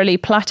temporarily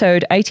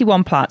plateaued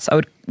 81 plats, I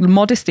would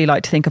modestly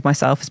like to think of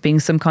myself as being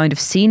some kind of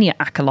senior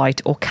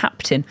acolyte or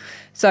captain.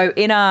 So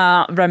in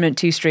our Remnant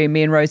 2 stream,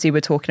 me and Rosie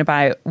were talking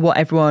about what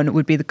everyone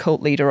would be the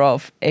cult leader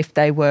of if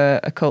they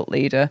were a cult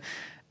leader.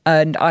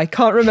 And I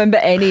can't remember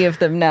any of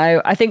them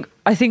now. I think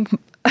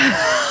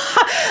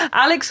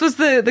Alex was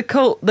the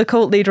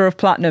cult leader of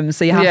Platinum,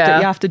 so you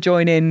have to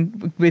join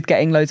in with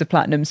getting loads of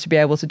Platinums to be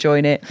able to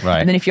join it. Right.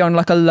 And then if you're on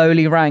like a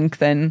lowly rank,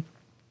 then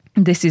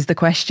this is the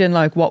question,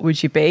 like, what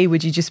would you be?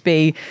 Would you just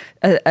be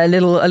a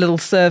little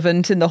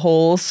servant in the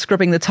halls,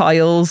 scrubbing the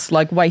tiles,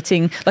 like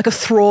waiting, like a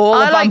thrall,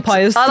 a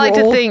vampire's thrall? I like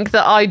to think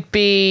that I'd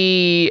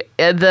be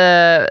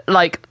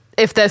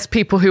if there's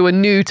people who are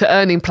new to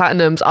earning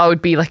platinums, I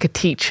would be like a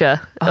teacher.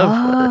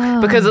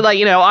 Because,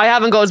 I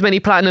haven't got as many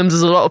platinums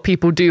as a lot of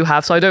people do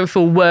have, so I don't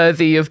feel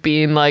worthy of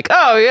being like,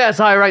 oh, yes,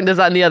 high rank does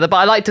that and the other. But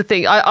I like to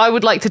think, I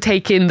would like to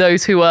take in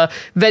those who are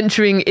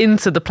venturing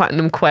into the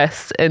platinum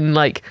quest and,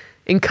 like,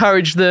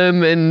 encourage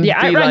them and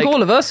outrank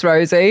all of us,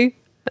 Rosie.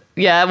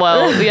 Yeah,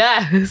 well,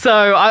 yeah. So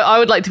I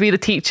would like to be the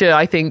teacher,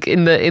 I think,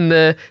 in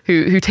the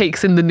who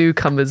takes in the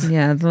newcomers.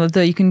 Yeah,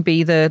 you can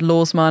be the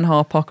Lawsman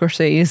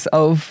Harpocracies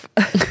of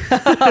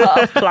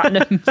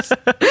platinums.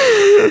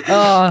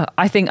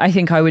 I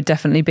think I would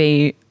definitely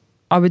be.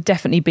 I would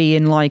definitely be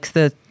in like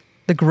the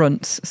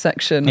grunts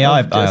section. Yeah,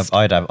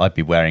 I'd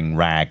be wearing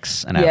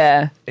rags and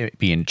it'd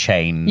be in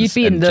chains. You'd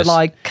be in the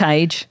like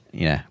cage.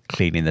 Yeah,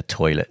 cleaning the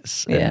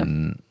toilets. Yeah.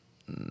 And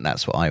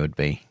that's what I would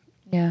be.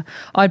 Yeah,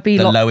 I'd be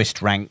the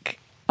lowest rank.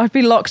 I'd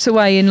be locked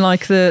away in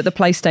like the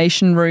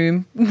PlayStation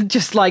room,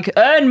 just like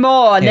earn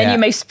more, and then you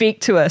may speak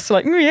to us.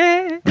 Like,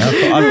 yeah. I've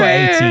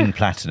got 18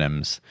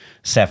 platinums,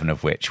 7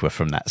 of which were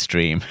from that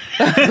stream.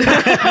 What,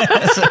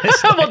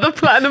 the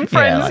platinum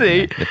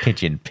frenzy? Like the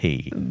pigeon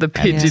P. The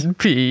pigeon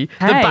P.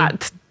 Hey. The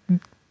bat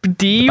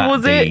D,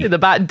 was it? The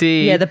bat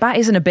D. Yeah, the bat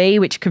isn't a B,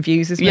 which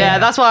confuses me. Yeah,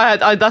 that's why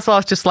I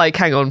was just like,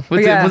 hang on,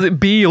 was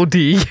it B or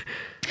D?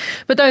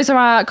 But those are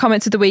our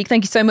comments of the week.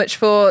 Thank you so much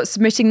for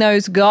submitting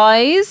those,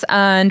 guys.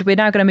 And we're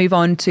now going to move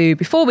on to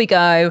Before We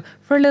Go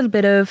for a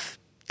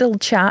little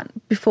chat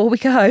before we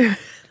go.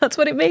 That's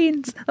what it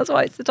means. That's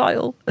why it's the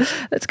title.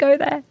 Let's go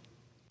there.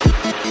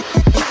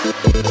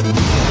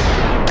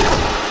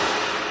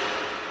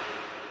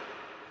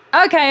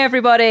 Okay,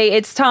 everybody,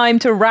 it's time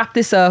to wrap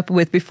this up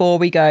with Before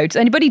We Go. Has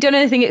anybody done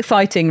anything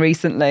exciting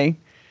recently?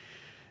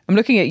 I'm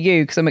looking at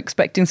you because I'm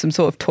expecting some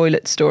sort of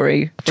toilet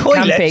story.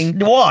 Toilet?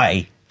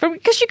 Why?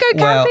 Because you go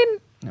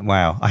camping?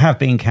 Well, I have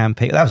been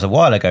camping. That was a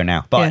while ago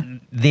now. But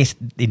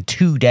in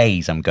 2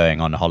 days, I'm going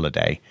on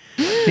holiday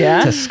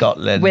to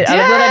Scotland. Will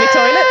there be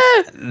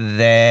toilets?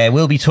 There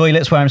will be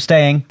toilets where I'm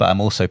staying, but I'm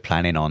also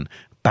planning on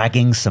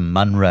bagging some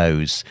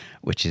Munros,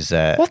 which is...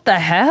 What the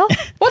hell?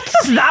 What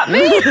does that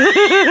mean?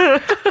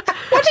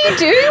 What do you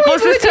do?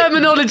 What's this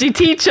terminology?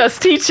 Teach us.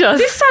 This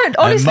sound,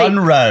 honestly.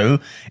 Munro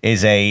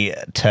is a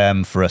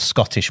term for a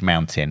Scottish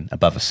mountain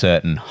above a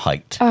certain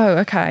height. Oh,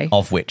 okay.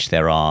 Of which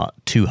there are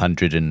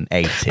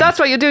 280. That's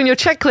right. You're doing your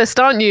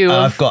checklist, aren't you?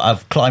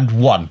 I've climbed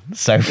one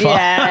so far.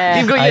 Yeah.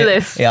 You've got your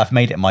list. Yeah, I've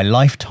made it my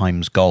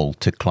lifetime's goal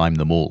to climb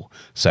them all.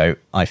 So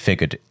I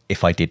figured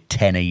if I did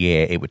 10 a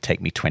year, it would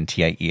take me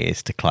 28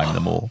 years to climb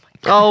them all.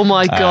 Oh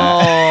my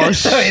gosh.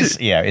 So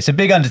it's a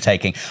big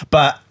undertaking,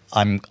 but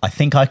I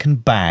think I can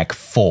bag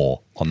 4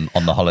 on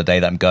the holiday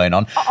that I'm going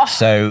on.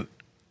 So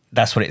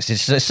that's what it's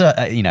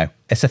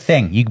a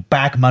thing. You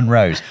bag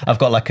Munros. I've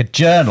got like a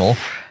journal.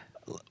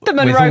 The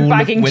Munro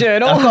bagging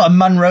journal. I've got a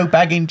Munro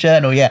bagging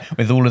journal,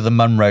 with all of the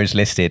Munros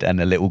listed and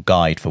a little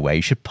guide for where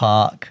you should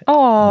park,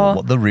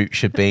 what the route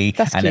should be,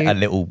 That's and cute. a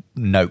little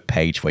note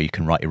page where you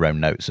can write your own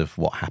notes of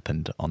what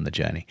happened on the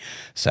journey.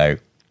 So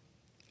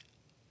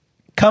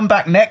come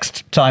back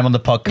next time on the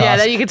podcast. Yeah,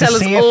 then you can tell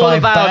us see all if I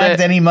about bagged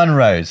it. any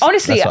Munros.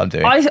 Honestly, that's what I'm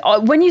doing. I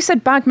when you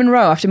said bag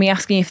Munro after me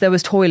asking if there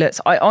was toilets,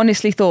 I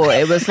honestly thought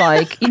it was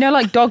like,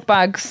 like dog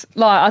bags.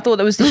 Like I thought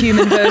that was the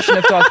human version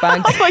of dog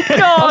bags. Oh my God.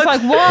 I was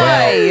like,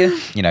 why?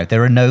 Well,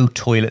 there are no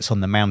toilets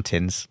on the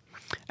mountains,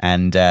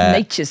 and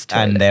Nature's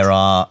and toilets. there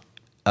are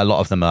a lot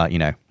of them are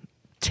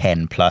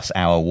 10+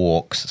 hour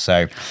walks.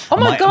 So Oh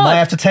my God. might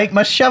have to take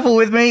my shovel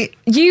with me.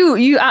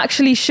 You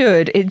actually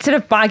should, instead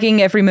of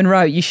bagging every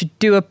Munro, you should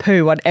do a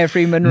poo on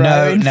every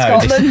Munro in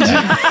Scotland.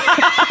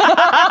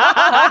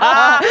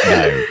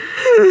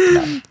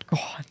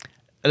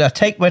 No.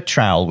 Take my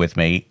trowel with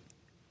me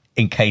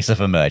in case of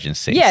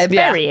emergency. Yeah,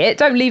 bury it.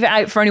 Don't leave it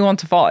out for anyone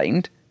to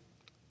find.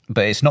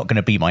 But it's not going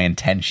to be my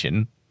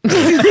intention.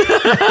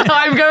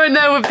 I'm going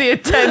there with the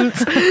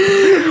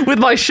intent, with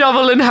my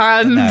shovel in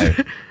hand. No.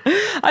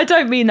 I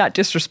don't mean that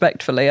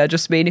disrespectfully. I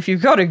just mean if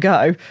you've got to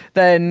go,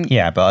 then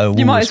Yeah, but I will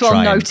you might as well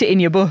try and- note it in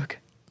your book.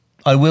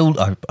 I will.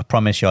 I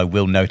promise you, I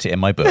will note it in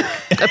my book.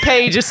 A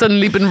page has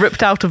suddenly been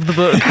ripped out of the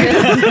book.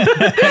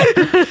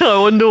 I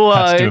wonder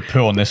I had to do a why.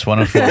 poo on this one,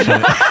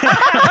 unfortunately.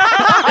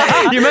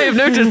 You may have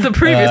noticed the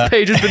previous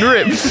page has been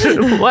ripped.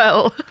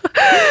 Well,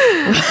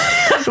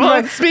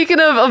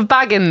 speaking of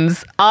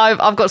Baggins,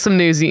 I've got some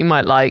news that you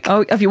might like.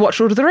 Oh, have you watched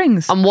Lord of the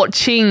Rings? I'm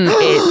watching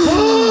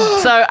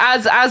it. So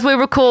as we're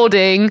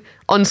recording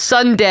on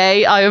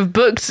Sunday, I have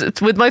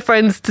booked with my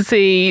friends to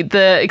see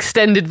the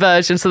extended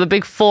version, so the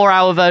big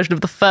 4-hour version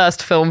of the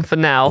first film for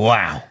now.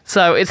 Wow.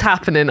 So it's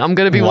happening. I'm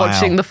going to be Wow.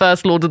 watching the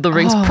first Lord of the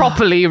Rings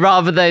properly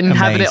rather than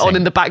having it on Amazing.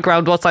 in the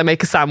background whilst I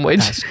make a sandwich.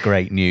 That's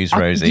great news,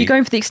 Rosie. You're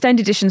going for the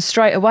extended edition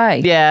straight away?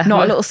 Yeah.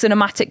 Not a little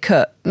cinematic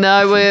cut?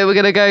 No, we're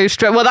going to go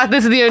straight. Well,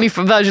 this is the only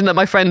version that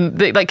my friend,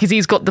 because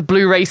he's got the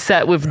Blu-ray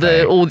set with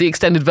all the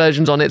extended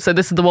versions on it. So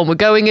this is the one we're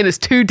going in. It's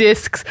 2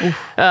 discs.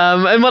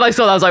 And when I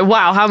saw that, I was like,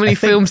 wow, how many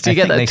films do you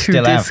get that are 2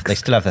 discs? They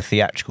still have the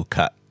theatrical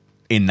cut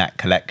in that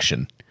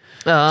collection.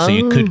 So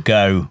you could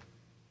go.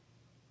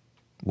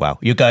 Wow,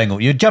 you're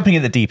jumping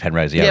at the deep end,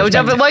 Rosie. Yeah,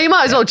 well, you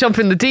might as well jump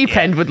in the deep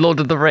end with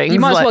Lord of the Rings. You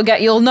might as well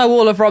you'll know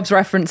all of Rob's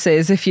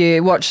references if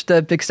you watch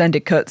the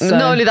extended cuts. So.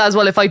 Not only that as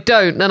well, if I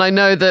don't, then I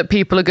know that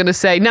people are going to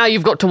say, now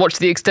you've got to watch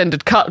the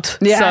extended cut.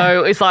 Yeah.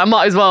 So it's like, I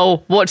might as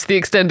well watch the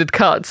extended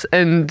cut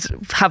and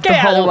have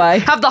Get out of the way.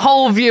 have the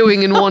whole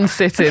viewing in one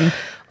sitting.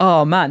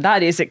 Oh man,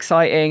 that is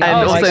exciting. And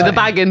Oh, also my the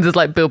God. Baggins is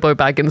like Bilbo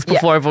Baggins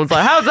before everyone's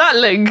like, how's that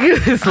link?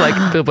 It's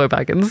like Bilbo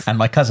Baggins. And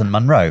my cousin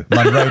Munro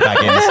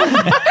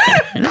Baggins.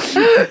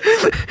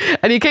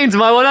 And he came to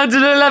my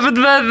 111th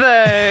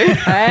birthday.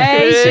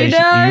 Hey, she You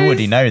knows.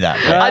 already know that.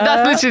 But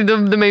That's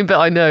literally the main bit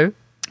I know.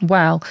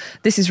 Wow,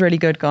 this is really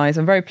good, guys.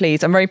 I'm very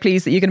pleased. I'm very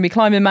pleased that you're going to be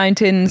climbing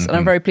mountains, and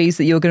I'm very pleased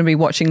that you're going to be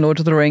watching Lord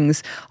of the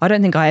Rings. I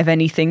don't think I have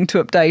anything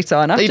to update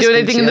on. Are you doing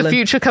anything in the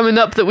future coming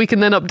up that we can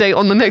then update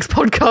on the next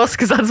podcast?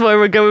 Because that's where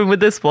we're going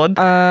with this one.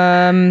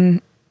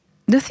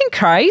 Nothing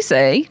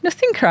crazy.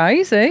 Nothing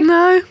crazy.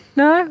 No.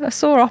 No, I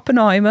saw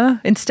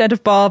Oppenheimer instead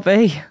of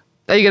Barbie.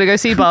 Are you going to go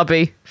see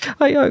Barbie?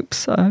 I hope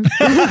so. this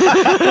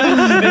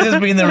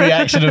has been the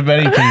reaction of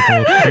many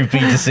people who've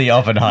been to see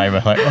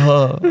Oppenheimer. Like,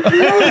 oh.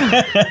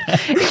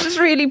 It was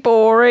really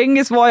boring,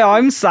 is why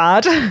I'm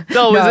sad.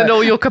 No, is it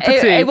all your cup of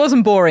tea? It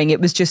wasn't boring.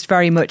 It was just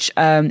very much.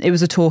 It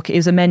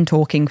was a men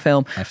talking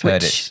film. I've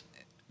heard it's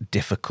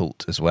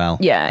difficult as well.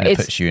 Yeah, and it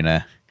it's- puts you in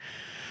a.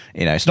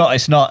 It's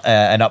not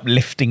an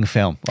uplifting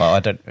film. Well,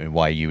 I don't know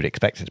why you would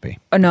expect it to be.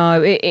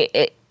 No,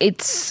 it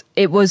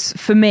was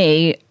for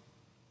me.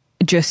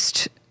 It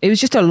was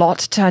just a lot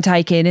to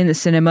take in the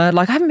cinema.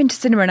 Like I haven't been to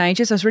cinema in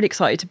ages. I was really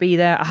excited to be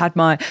there. I had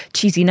my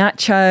cheesy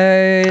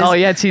nachos. Oh,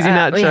 yeah, cheesy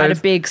nachos. We had a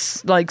big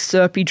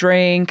syrupy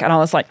drink, and I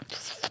was like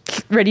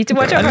ready to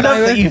watch I love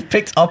Oppenheimer. that you've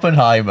picked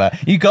Oppenheimer.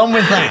 You've gone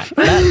with that.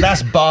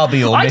 That's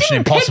Barbie or I Mission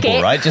didn't pick Impossible,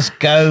 it. right? Just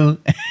go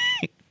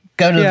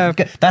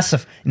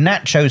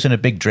nachos and a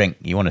big drink.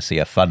 You want to see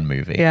a fun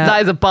movie. Yeah.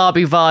 That is a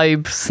Barbie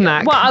vibe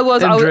snack.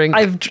 Well, drink.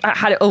 I've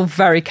had it all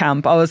very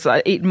camp. I was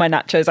eating my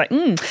nachos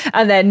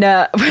and then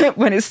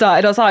when it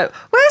started, I was like,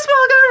 "Where's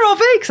Margot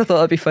Robbie?" Because I thought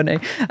that'd be funny.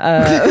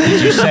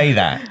 Did you say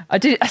that? I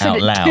did. I said out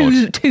it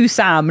loud? to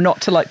Sam,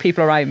 not to like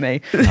people around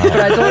me. But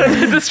I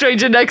thought, The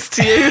stranger next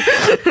to you.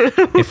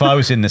 If I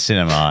was in the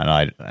cinema and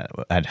I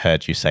had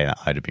heard you say that,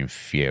 I'd have been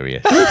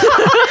furious. well,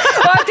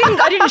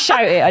 I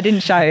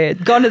didn't shout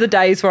it. Gone are the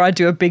days where I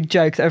do a big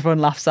joke that everyone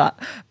laughs at.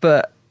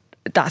 But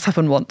that's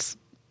happened once,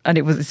 and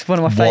it's one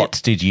of my favourites.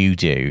 What did you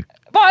do?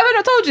 But have I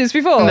not told you this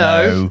before?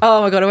 No.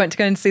 Oh my God, I went to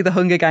go and see The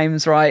Hunger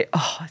Games, right?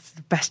 Oh, it's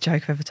the best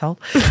joke I've ever told.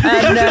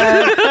 And,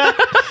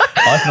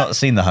 I've not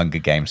seen The Hunger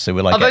Games, so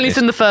I've only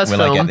seen the first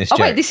will I film. get this oh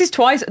joke? wait, this is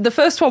twice. The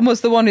first one was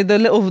the one in the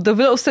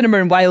little cinema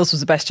in Wales was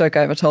the best joke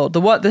I ever told.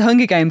 The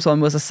Hunger Games one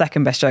was the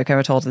second best joke I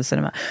ever told at the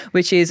cinema,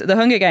 which is The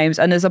Hunger Games,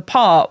 and there's a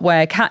part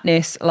where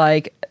Katniss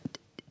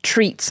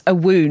treats a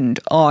wound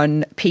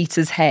on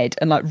Peter's head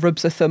and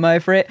rubs a thumb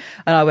over it,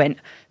 and I went,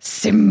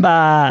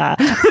 Simba.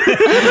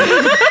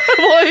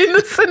 What, in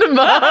the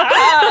cinema?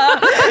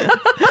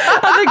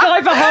 And the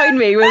guy behind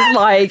me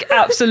was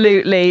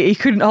absolutely, he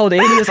couldn't hold it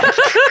in. He was like,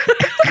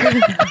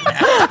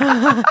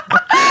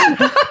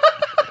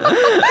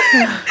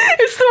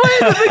 It's the way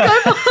that the guy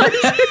behind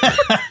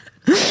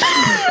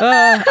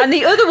you. and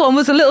the other one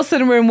was a little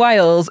cinema in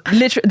Wales,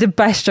 literally the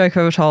best joke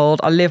I've ever told.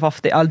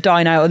 I'll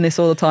dine out on this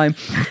all the time,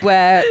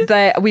 where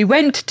we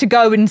went to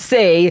go and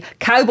see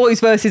Cowboys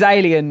versus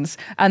Aliens,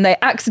 and they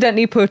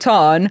accidentally put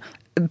on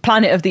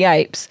Planet of the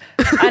Apes,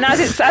 and as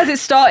it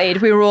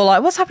started, we were all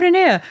like, what's happening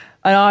here?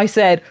 And I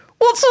said,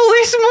 what's all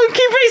this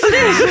monkey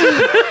business?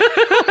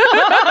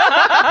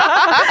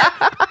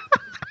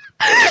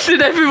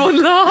 Did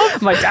everyone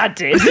laugh? My dad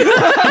did.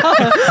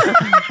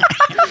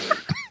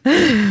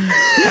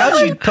 How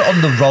did you put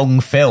on the wrong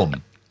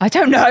film? I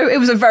don't know. It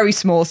was a very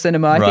small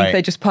cinema. I think Right.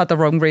 they just put the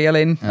wrong reel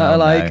in. Oh,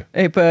 no.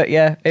 But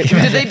yeah.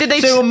 Did they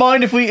So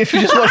mind if you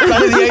just watch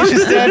Planet of the Apes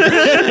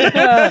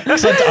instead?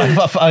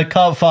 'Cause I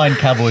can't find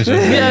Cowboys.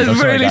 Yeah, I'm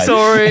really guys.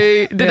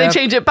 sorry. Did Yeah. they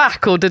change it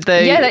back, or did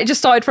they? Yeah, they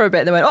just started for a bit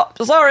and they went, oh,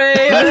 sorry.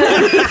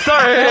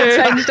 Sorry.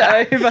 Changed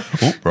it over.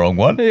 Oop, wrong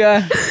one.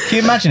 Yeah. Can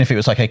you imagine if it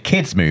was like a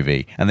kids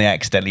movie and they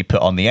accidentally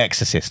put on The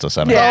Exorcist or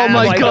something? Yeah. Oh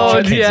my my God,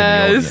 Kids in the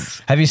yes.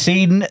 audience. Have you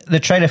seen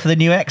the trailer for the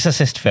new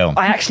Exorcist film?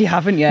 I actually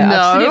haven't yet. No,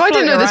 I've seen it I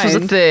didn't know floating this was a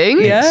around.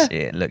 thing. Yeah.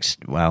 It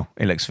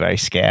looks very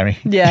scary.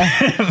 Yeah.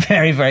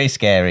 Very, very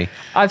scary.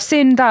 I've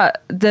seen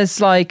that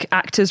there's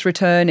actors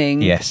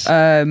returning. Yes.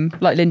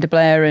 Like Linda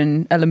Blair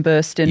and Ellen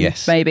Burstyn,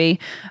 Yes. maybe.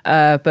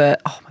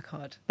 But oh my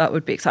God, that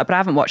would be exciting. But I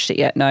haven't watched it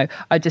yet. No,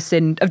 I've just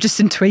seen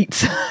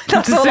tweets.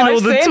 That's Just all seen I've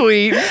all the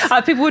seen.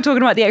 tweets. People were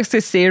talking about the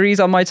Exorcist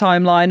series on my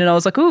timeline, and I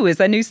was like, "Oh, is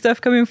there new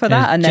stuff coming for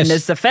that?" It's And then just-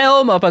 there's the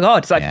film. Oh my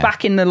God, it's Yeah.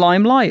 back in the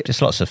limelight.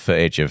 Just lots of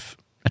footage of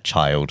a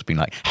child being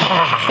like,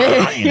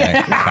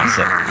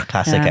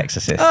 classic Yeah.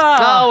 Exorcist.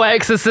 Oh,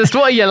 Exorcist,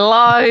 what are you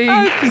like?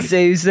 Oh,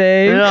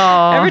 Pazuzu.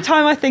 Aw. Every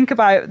time I think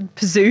about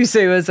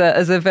Pazuzu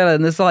as a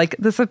villain, there's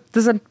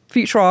a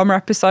Futurama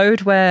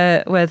episode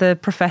where the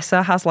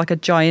professor has a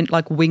giant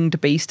winged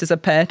beast as a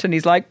pet, and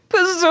he's like,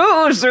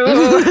 Pazuzu.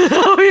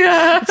 Oh,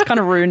 yeah. It's kind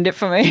of ruined it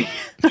for me.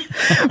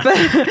 But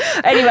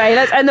anyway,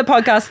 let's end the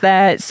podcast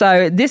there.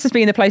 So this has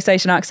been the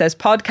PlayStation Access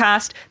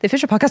podcast, the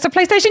official podcast of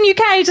PlayStation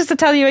UK. Just to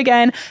tell you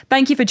again,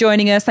 thank you for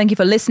joining us. Thank you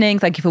for listening.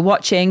 Thank you for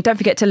watching. Don't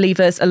forget to leave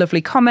us a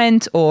lovely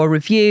comment or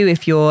review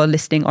if you're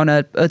listening on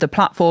a other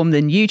platform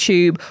than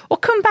YouTube, or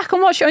come back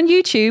and watch it on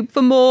YouTube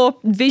for more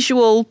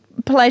visual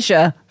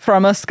pleasure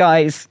from us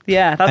guys.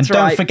 Yeah, that's and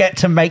right. don't forget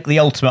to make the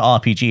ultimate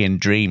RPG in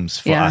Dreams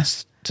for Yeah.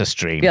 us to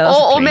stream. Yeah,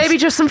 Or Please. maybe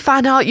just some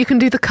fan art. You can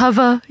do the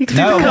cover. You can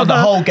No, do I the want cover.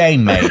 the whole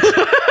game made.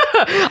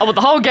 I want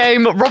the whole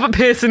game. Robert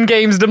Pearson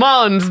Games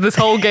demands this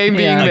whole game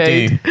being Yeah. I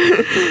made.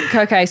 do.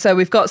 Okay, so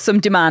we've got some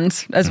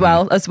demands as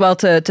well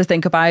to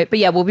think about. But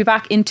yeah, we'll be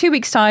back in 2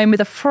 weeks' time with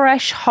a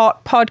fresh,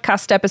 hot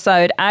podcast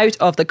episode out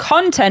of the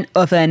content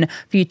oven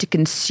for you to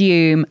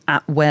consume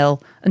at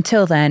will.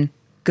 Until then,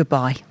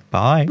 goodbye.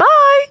 Bye.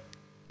 Bye.